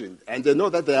other religion. And they know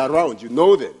that they are around. You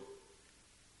know them.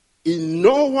 In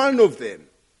no one of them,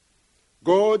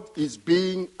 God is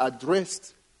being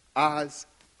addressed as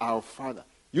our Father.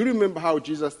 You remember how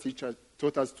Jesus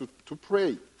taught us to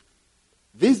pray.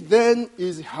 This then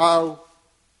is how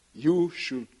you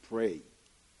should pray.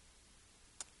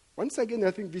 Once again,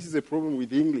 I think this is a problem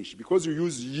with English because you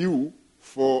use you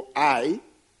for I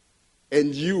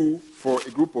and you for a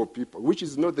group of people, which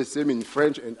is not the same in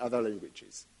French and other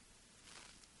languages.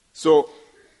 So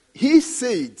he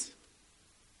said,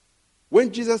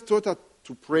 when Jesus taught us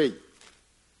to pray,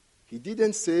 he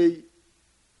didn't say,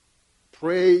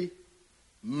 pray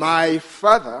my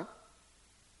Father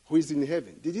who is in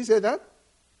heaven. Did he say that?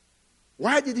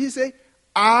 Why did he say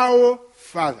our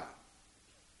Father?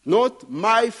 Not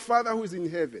my Father who is in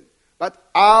heaven, but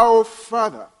our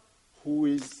Father who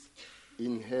is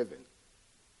in heaven.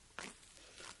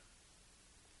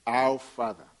 Our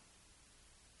Father,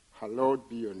 hallowed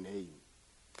be your name.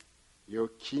 Your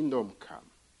kingdom come.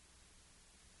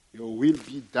 Your will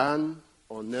be done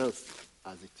on earth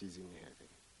as it is in heaven.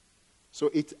 So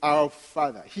it's our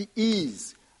Father. He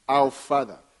is our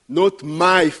Father, not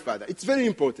my Father. It's very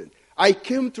important. I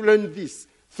came to learn this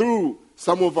through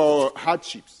some of our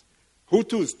hardships.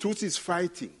 Hutus, Tutsis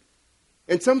fighting.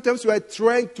 And sometimes we are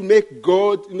trying to make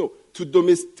God, to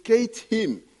domesticate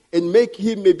him and make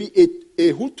him maybe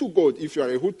a Hutu God if you are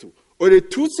a Hutu, or a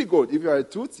Tutsi God if you are a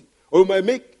Tutsi. Or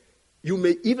you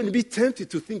may even be tempted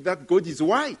to think that God is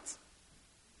white.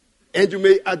 And you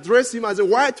may address him as a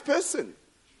white person.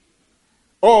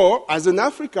 Or, as an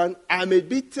African, I may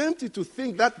be tempted to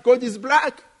think that God is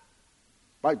black.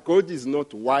 But God is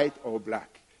not white or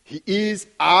black. He is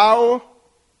our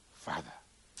Father.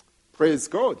 Praise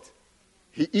God.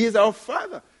 He is our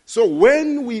Father. So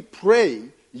when we pray,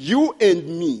 you and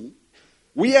me,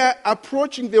 we are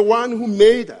approaching the one who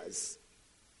made us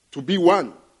to be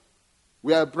one.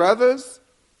 We are brothers.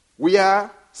 We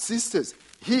are sisters.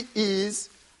 He is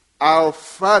our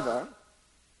Father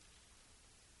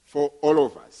for all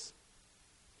of us.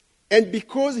 And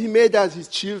because he made us his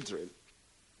children,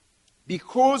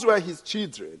 because we are his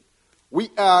children, we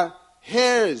are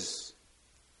heirs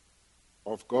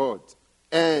of God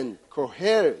and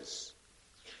co-heirs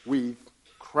with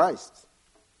Christ.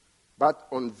 But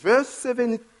on verse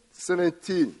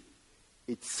 17,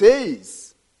 it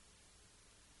says,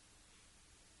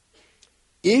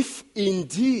 if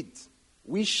indeed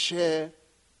we share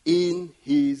in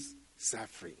his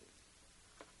suffering.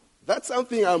 That's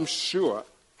something I'm sure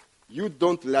you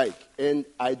don't like, and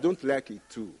I don't like it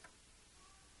too.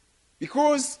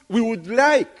 Because we would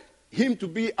like him to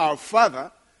be our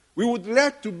Father. We would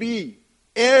like to be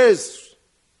heirs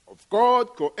of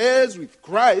God, co-heirs with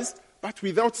Christ, but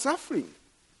without suffering.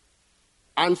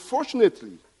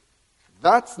 Unfortunately,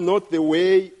 that's not the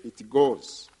way it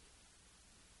goes.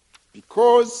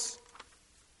 Because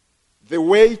the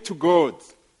way to God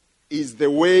is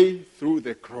the way through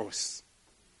the cross.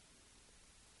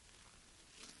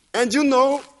 And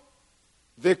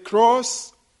the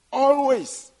cross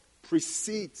always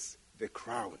precedes the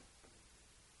crown.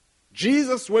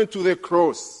 Jesus went to the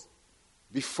cross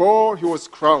before he was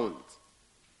crowned.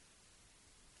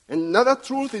 And another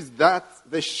truth is that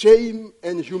the shame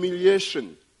and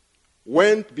humiliation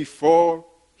went before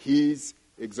his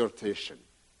exaltation.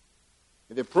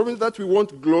 And the problem is that we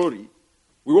want glory,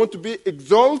 we want to be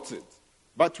exalted,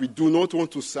 but we do not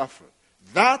want to suffer.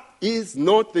 That is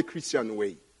not the Christian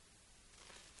way.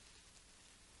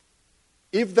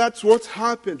 If that's what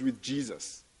happened with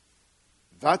Jesus,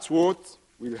 that's what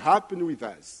will happen with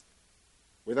us,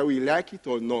 whether we like it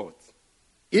or not.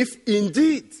 If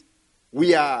indeed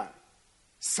we are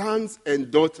sons and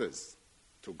daughters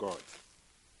to God.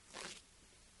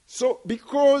 So,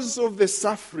 because of the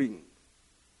suffering,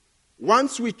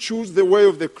 once we choose the way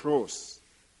of the cross,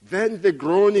 then the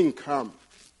groaning comes.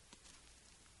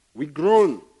 We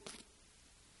groan.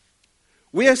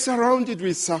 We are surrounded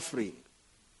with suffering.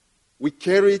 We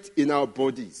carry it in our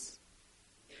bodies.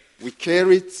 We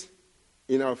carry it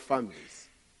in our families.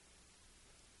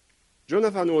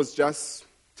 Jonathan was just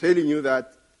telling you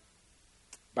that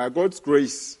by God's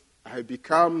grace, I have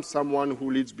become someone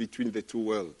who lives between the two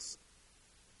worlds.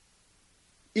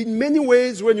 In many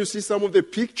ways, when you see some of the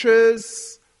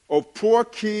pictures of poor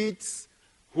kids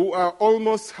who are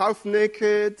almost half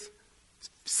naked,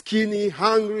 skinny,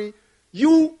 hungry,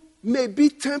 you may be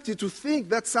tempted to think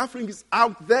that suffering is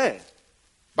out there.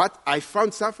 But I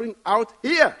found suffering out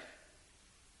here.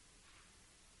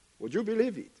 Would you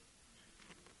believe it?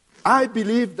 I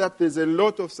believe that there's a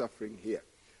lot of suffering here.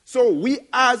 So we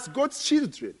as God's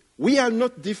children, we are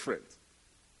not different.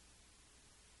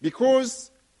 Because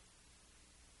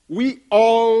we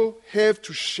all have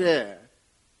to share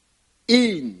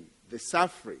in the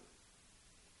suffering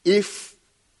if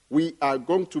we are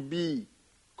going to be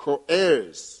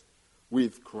co-heirs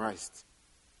with Christ.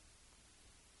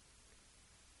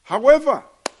 However,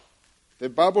 the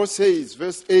Bible says,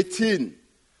 verse 18,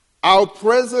 our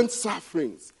present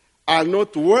sufferings are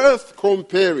not worth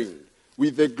comparing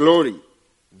with the glory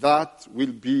that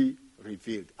will be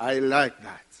revealed. I like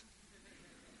that.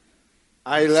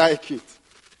 I like it.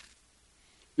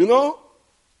 You know,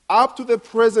 up to the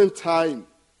present time,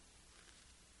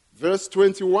 verse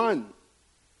 21,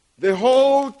 the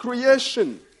whole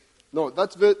creation, no,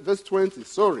 that's verse 20,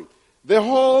 sorry. The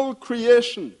whole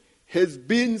creation has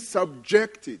been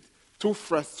subjected to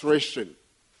frustration.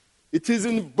 It is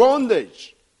in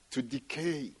bondage to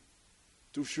decay,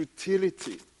 to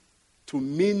futility, to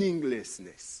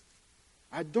meaninglessness.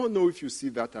 I don't know if you see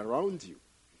that around you.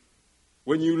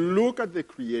 When you look at the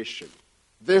creation,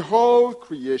 the whole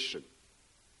creation,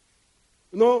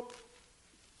 you know,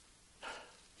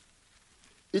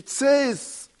 it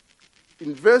says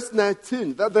in verse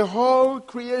 19 that the whole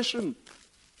creation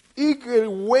eagerly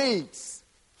waits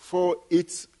for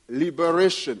its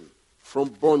liberation from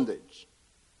bondage,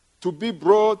 to be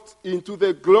brought into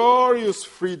the glorious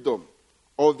freedom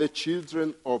of the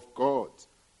children of God,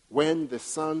 when the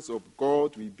sons of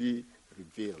God will be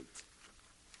revealed.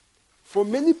 For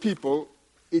many people,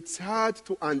 it's hard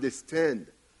to understand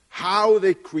how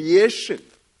the creation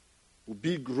will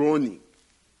be groaning.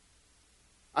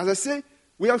 As I say,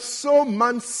 we are so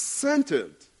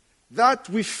man-centered that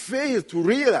we fail to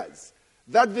realize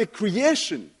that the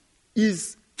creation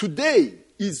is today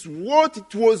is what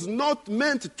it was not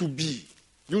meant to be.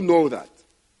 You know that.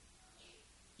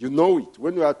 You know it.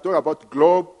 When we are talking about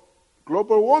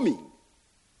global warming,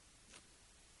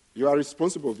 you are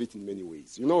responsible for it in many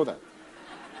ways. You know that.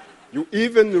 You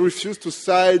even refuse to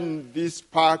sign this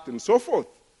pact and so forth.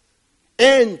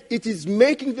 And it is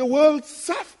making the world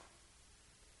suffer.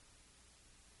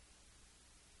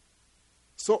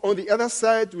 So on the other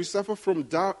side, we suffer from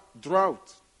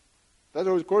drought. That's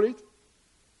what we call it?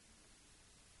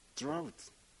 Drought.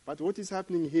 But what is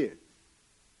happening here?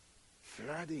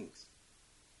 Floodings.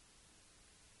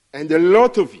 And a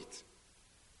lot of it.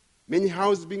 Many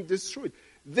houses being destroyed.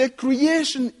 The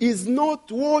creation is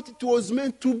not what it was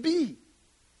meant to be.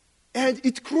 And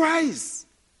it cries.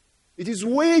 It is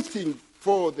waiting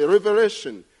for the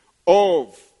revelation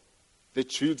of the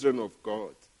children of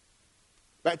God.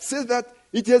 But it says that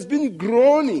it has been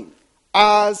groaning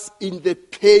as in the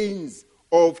pains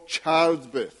of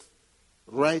childbirth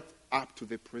right up to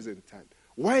the present time.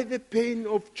 Why the pain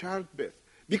of childbirth?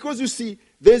 Because you see,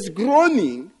 there's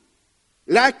groaning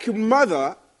like a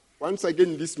mother. Once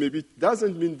again, this maybe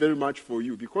doesn't mean very much for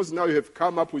you because now you have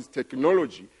come up with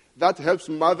technology that helps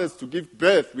mothers to give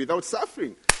birth without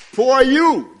suffering. Poor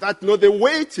you that know the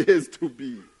way it has to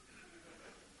be.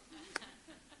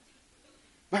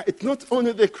 But it's not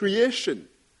only the creation,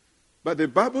 but the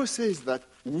Bible says that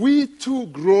we too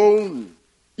groan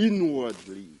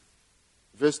inwardly.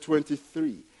 Verse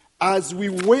 23, as we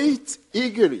wait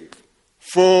eagerly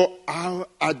for our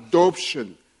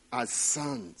adoption as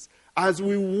sons, as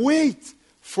we wait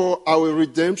for our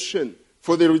redemption,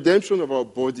 for the redemption of our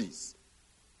bodies.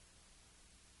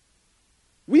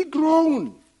 We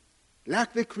groan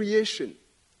like the creation.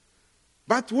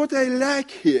 But what I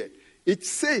like here, it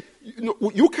says,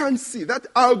 you can see that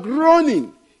our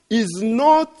groaning is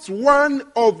not one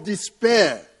of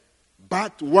despair,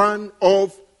 but one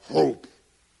of hope.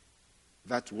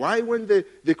 That's why when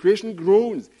the creation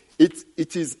groans,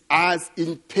 it is as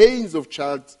in pains of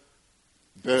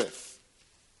childbirth.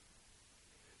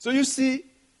 So you see,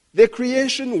 the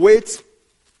creation waits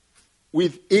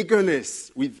with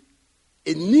eagerness, with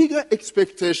an eager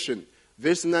expectation.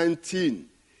 Verse 19,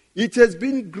 it has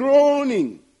been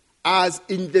groaning as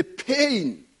in the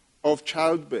pain of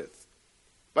childbirth.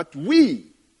 But we,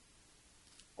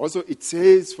 also it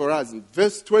says for us in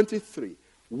verse 23,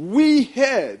 we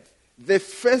have the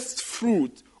first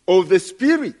fruit of the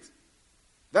Spirit.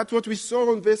 That's what we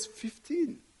saw in verse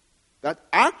 15. That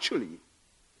actually,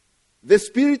 the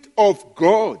Spirit of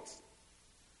God,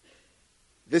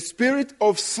 the Spirit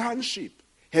of sonship,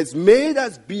 has made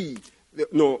us be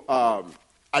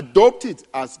adopted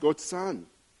as God's son.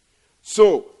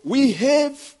 So we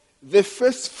have the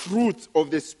first fruit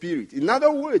of the Spirit. In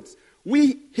other words,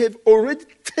 we have already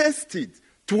tested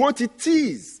to what it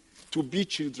is to be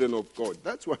children of God.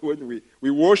 That's why when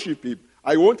we worship Him,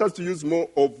 I want us to use more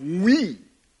of we,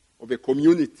 of a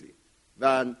community,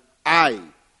 than I,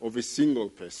 of a single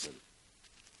person.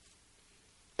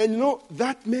 And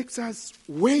that makes us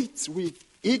wait with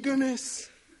eagerness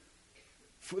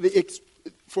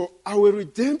for our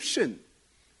redemption.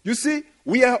 You see,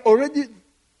 we are already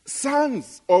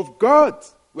sons of God.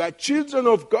 We are children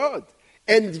of God.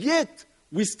 And yet,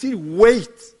 we still wait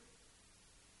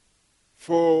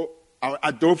for our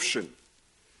adoption.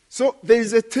 So, there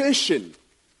is a tension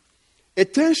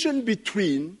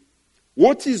between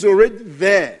what is already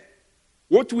there,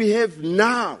 what we have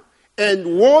now,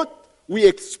 and what we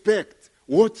expect,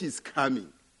 what is coming.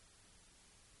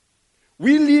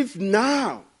 We live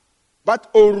now, but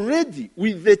already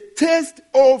with the taste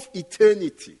of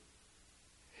eternity.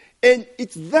 And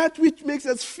it's that which makes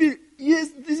us feel, yes,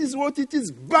 this is what it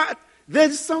is, but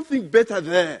there's something better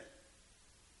there.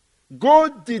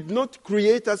 God did not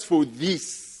create us for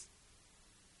this.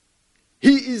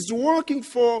 He is working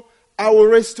for our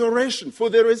restoration, for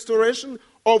the restoration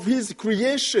of His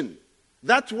creation.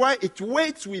 That's why it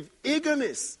waits with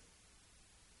eagerness.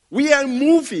 We are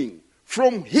moving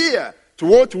from here to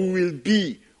what we will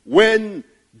be when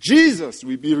Jesus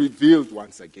will be revealed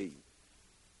once again.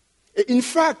 In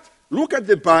fact, look at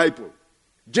the Bible.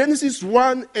 Genesis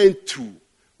 1 and 2.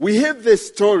 We have the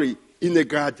story in the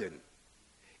garden.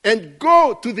 And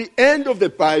go to the end of the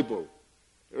Bible.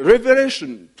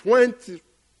 Revelation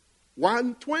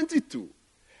 21, 22.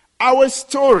 Our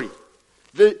story,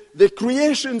 the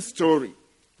creation story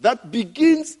that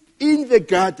begins in the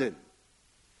garden,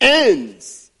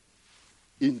 ends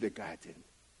in the garden.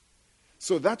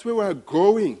 So that's where we're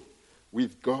going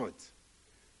with God.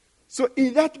 So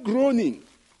in that groaning,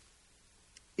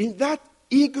 in that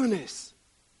eagerness,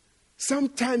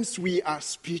 sometimes we are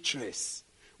speechless.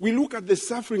 We look at the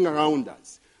suffering around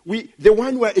us, the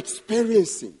one we're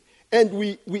experiencing, and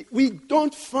we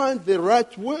don't find the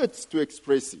right words to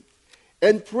express it.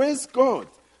 And praise God,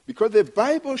 because the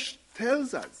Bible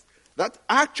tells us that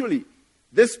actually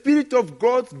the Spirit of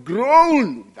God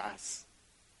groans with us.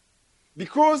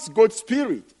 Because God's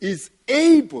Spirit is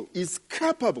able, is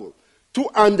capable to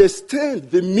understand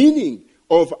the meaning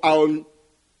of our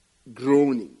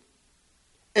groaning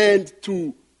and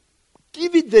to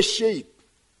give it the shape,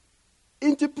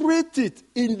 interpret it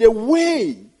in the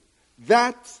way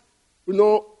that,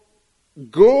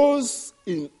 goes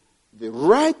in the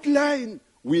right line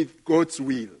with God's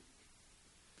will.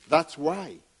 That's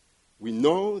why we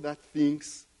know that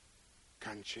things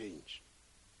can change.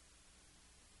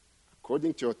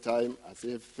 According to your time, I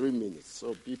say 3 minutes,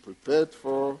 so be prepared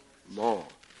for more.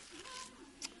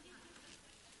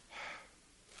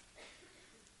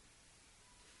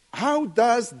 How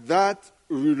does that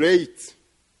relate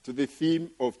to the theme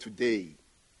of today,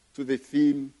 to the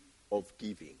theme of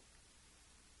giving?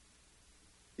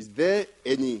 Is there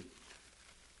any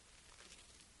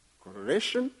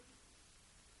correlation?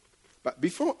 But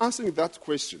before answering that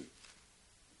question,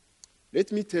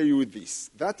 let me tell you this,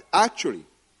 that actually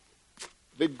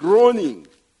the groaning,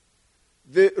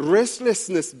 the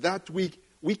restlessness that we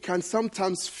can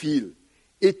sometimes feel,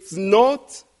 it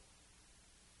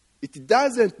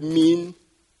doesn't mean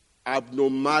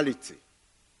abnormality.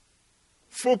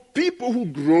 For people who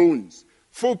groan,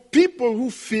 for people who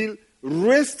feel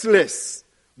restless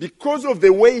because of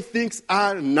the way things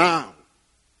are now,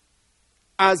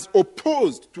 as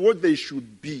opposed to what they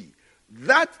should be,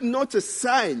 that's not a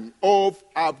sign of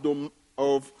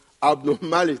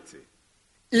abnormality.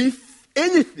 If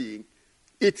anything,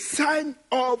 it's a sign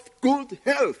of good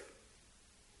health.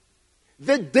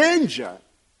 The danger,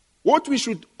 what we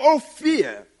should all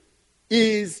fear,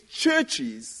 is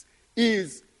churches,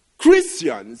 is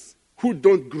Christians who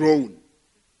don't groan,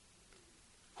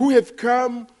 who have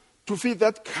come to feel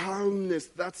that calmness,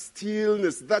 that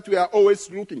stillness that we are always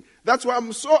looking. That's why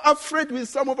I'm so afraid with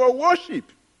some of our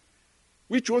worship.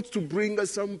 which wants to bring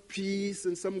us some peace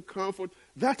and some comfort.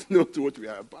 That's not what we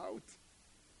are about.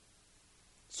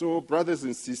 So, brothers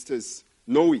and sisters,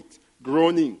 know it.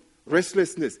 Groaning,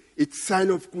 restlessness, it's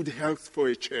sign of good health for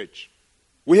a church.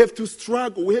 We have to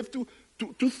struggle. We have to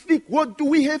think, what do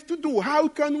we have to do? How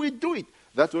can we do it?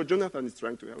 That's what Jonathan is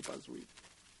trying to help us with.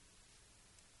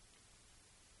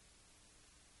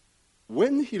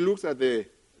 When he looks at the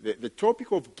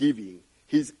topic of giving,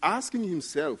 he's asking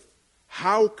himself,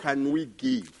 how can we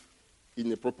give in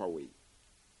a proper way?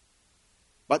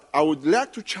 But I would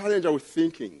like to challenge our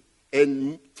thinking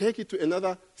and take it to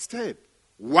another step.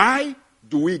 Why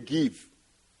do we give?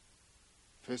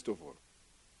 First of all,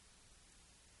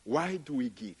 why do we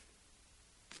give?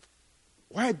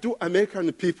 Why do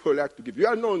American people like to give? You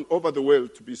are known over the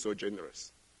world to be so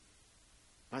generous.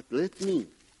 But let me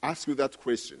ask you that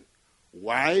question.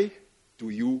 Why do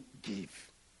you give?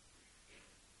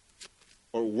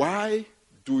 Or why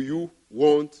do you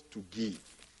want to give?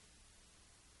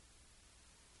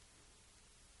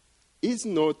 Is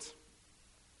not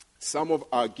some of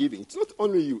our giving, it's not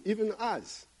only you, even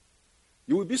us.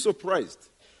 You will be surprised.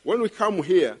 When we come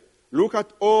here, look at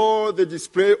all the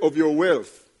display of your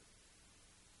wealth.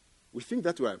 We think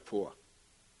that we are poor.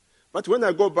 But when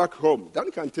I go back home,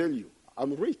 Dan can tell you,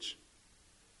 I'm rich.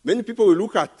 Many people will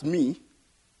look at me,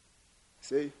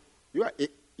 say,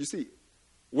 you see,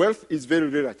 wealth is very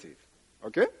relative.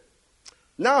 Okay?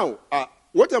 Now,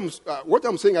 what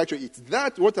I'm saying actually, it's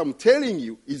that what I'm telling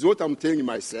you is what I'm telling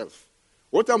myself.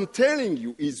 What I'm telling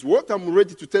you is what I'm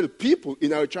ready to tell people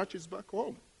in our churches back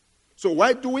home. So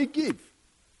why do we give?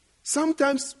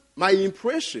 Sometimes my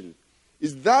impression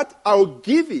is that our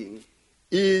giving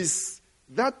is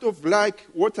that of like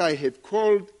what I have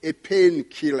called a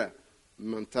painkiller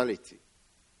mentality.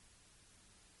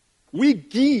 We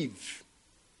give,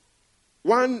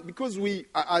 because we,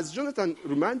 as Jonathan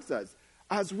reminds us,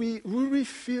 as we really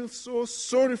feel so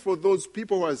sorry for those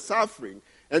people who are suffering,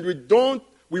 and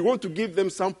we want to give them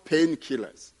some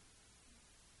painkillers.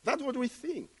 That's what we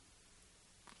think.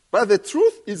 But the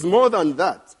truth is more than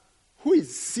that. Who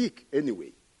is sick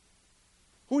anyway?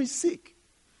 Who is sick?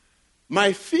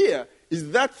 My fear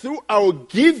is that through our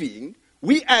giving,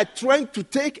 we are trying to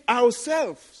take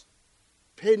ourselves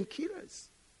painkillers.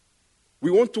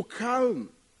 We want to calm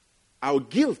our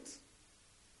guilt.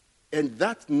 And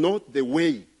that's not the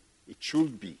way it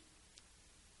should be.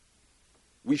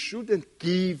 We shouldn't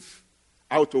give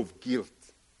out of guilt.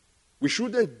 We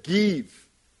shouldn't give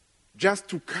just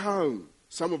to calm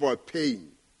some of our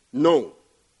pain. No.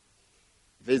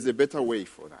 There's a better way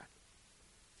for that.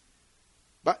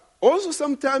 But also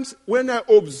sometimes when I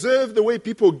observe the way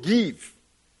people give,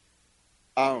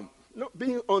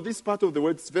 being on this part of the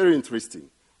world, it's very interesting.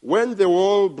 When the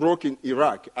war broke in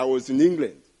Iraq, I was in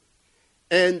England.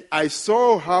 And I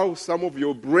saw how some of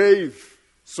your brave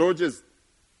soldiers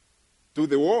do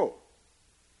the war.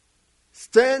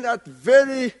 Stand at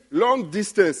very long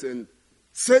distance and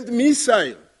send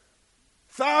missiles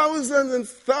thousands and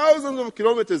thousands of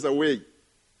kilometers away.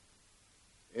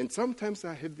 And sometimes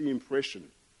I have the impression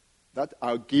that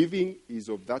our giving is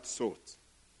of that sort.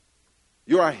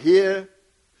 You are here,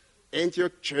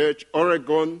 Antioch Church,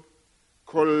 Oregon,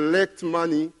 collect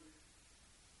money.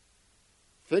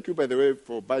 Thank you, by the way,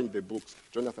 for buying the books,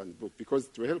 Jonathan's book, because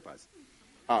it will help us.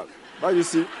 But you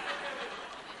see,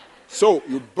 so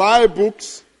you buy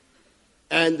books,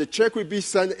 and the check will be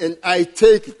signed, and I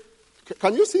take it.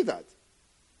 Can you see that?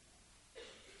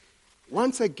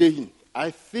 Once again,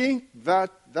 I think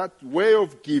that way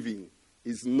of giving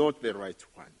is not the right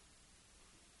one.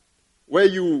 Where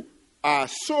you are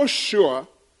so sure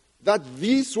that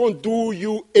this won't do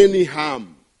you any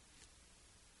harm.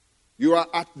 You are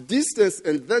at distance,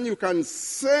 and then you can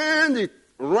send it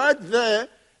right there,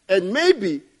 and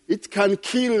maybe it can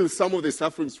kill some of the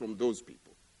sufferings from those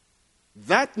people.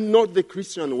 That's not the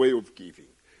Christian way of giving.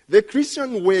 The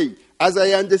Christian way, as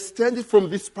I understand it from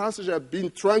this passage I've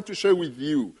been trying to share with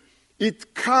you,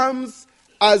 it comes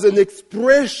as an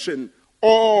expression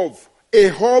of a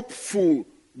hopeful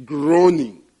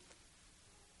groaning.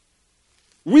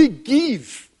 We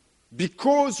give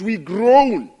because we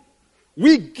groan.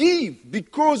 We give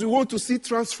because we want to see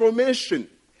transformation.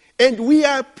 And we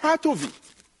are part of it.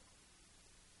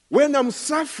 When I'm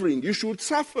suffering, you should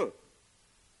suffer.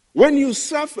 When you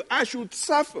suffer, I should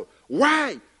suffer.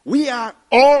 Why? We are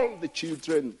all the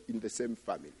children in the same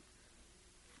family.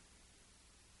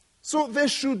 So there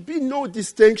should be no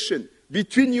distinction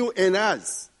between you and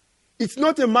us. It's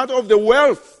not a matter of the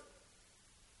wealth,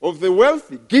 of the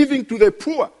wealthy giving to the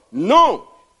poor. No,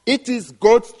 it is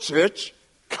God's church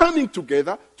coming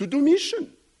together to do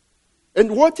mission.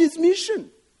 And what is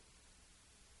mission?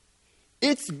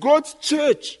 It's God's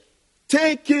church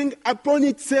taking upon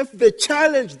itself the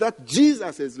challenge that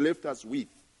Jesus has left us with.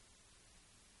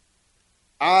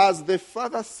 As the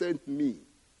Father sent me,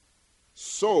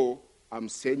 so I'm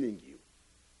sending you.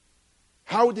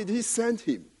 How did he send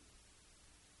him?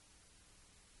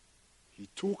 He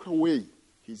took away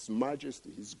his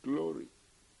majesty, his glory.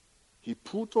 He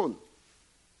put on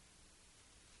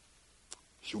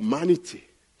humanity.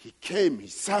 He came, he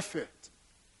suffered.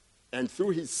 And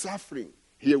through his suffering,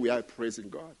 here we are praising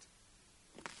God.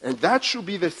 And that should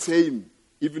be the same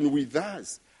even with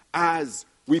us as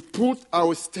we put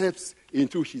our steps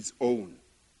into his own.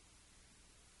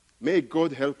 May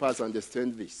God help us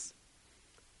understand this.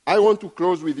 I want to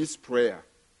close with this prayer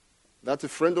that a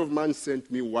friend of mine sent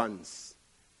me once.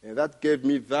 And that gave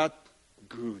me that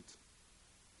good.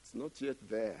 It's not yet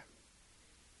there.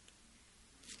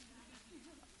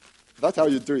 That's how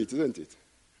you do it, isn't it?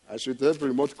 I should have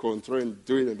remote control and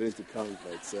do it and then it comes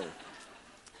by itself.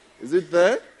 Is it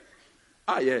there?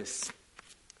 Ah, yes.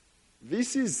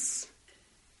 This is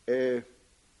a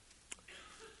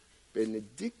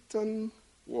Benedictine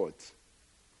what?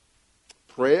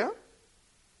 Prayer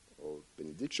or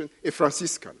benediction, a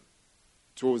Franciscan.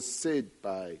 It was said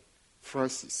by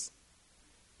Francis.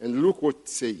 And look what it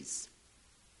says.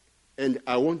 And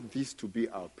I want this to be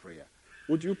our prayer.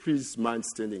 Would you please mind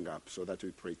standing up so that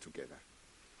we pray together?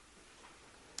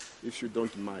 If you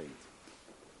don't mind.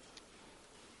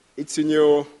 It's in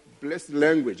your blessed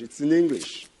language. It's in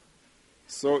English.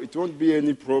 So it won't be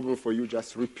any problem for you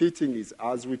just repeating it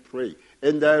as we pray.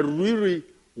 And I really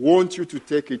want you to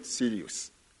take it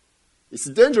serious. It's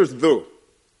dangerous though.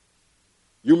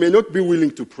 You may not be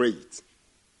willing to pray it,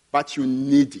 but you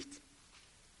need it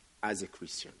as a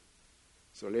Christian.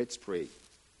 So let's pray.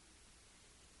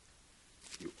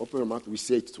 You open your mouth, we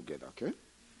say it together, okay?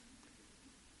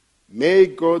 May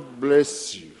God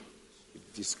bless you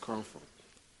with discomfort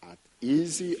at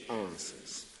easy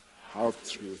answers, half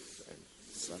truth and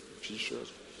sacrificial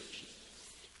reflection,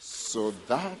 so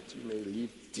that you may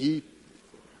live deep.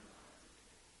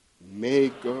 May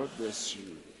God bless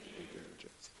you.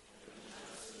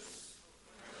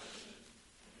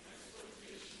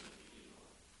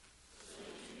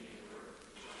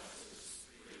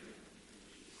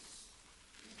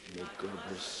 May God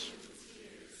bless you.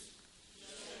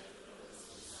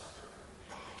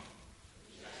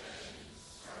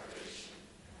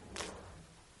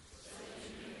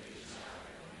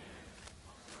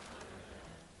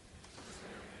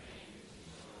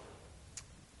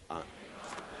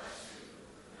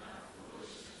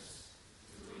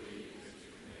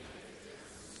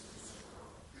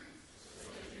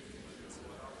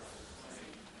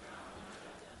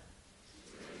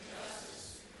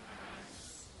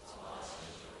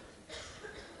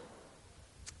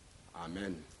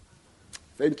 Amen.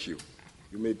 Thank you.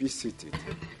 You may be seated.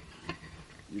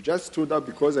 You just stood up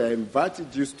because I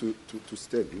invited you to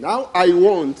stand. Now I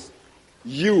want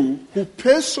you who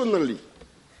personally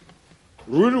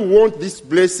really want this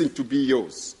blessing to be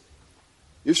yours.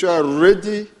 If you are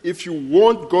ready, if you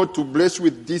want God to bless you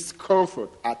with discomfort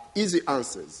at easy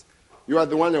answers, you are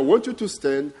the one I want you to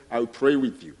stand. I'll pray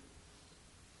with you.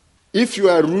 If you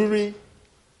are really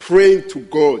praying to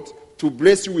God to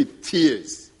bless you with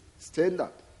tears, stand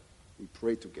up. We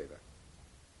pray together.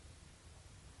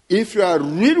 If you are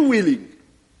really willing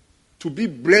to be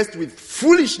blessed with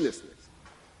foolishness,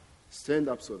 stand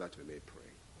up so that we may pray.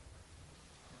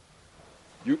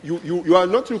 You are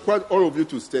not required, all of you,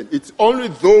 to stand. It's only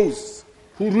those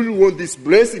who really want this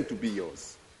blessing to be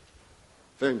yours.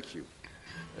 Thank you.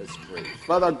 Let's pray.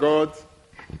 Father God,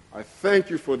 I thank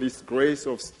you for this grace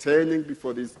of standing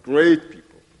before these great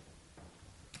people.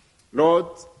 Lord,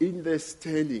 in their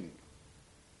standing,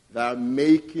 they are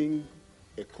making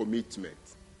a commitment.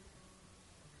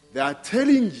 They are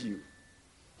telling you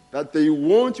that they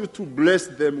want you to bless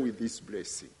them with this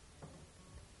blessing.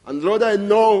 And Lord, I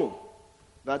know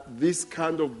that this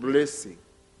kind of blessing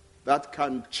that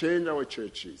can change our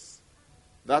churches,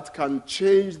 that can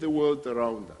change the world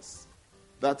around us,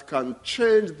 that can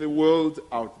change the world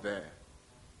out there,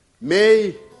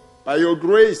 may, by your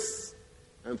grace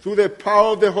and through the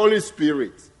power of the Holy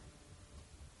Spirit,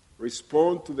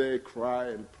 respond to their cry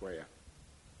and prayer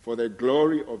for the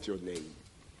glory of your name.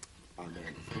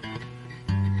 Amen.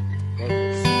 God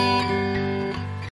bless.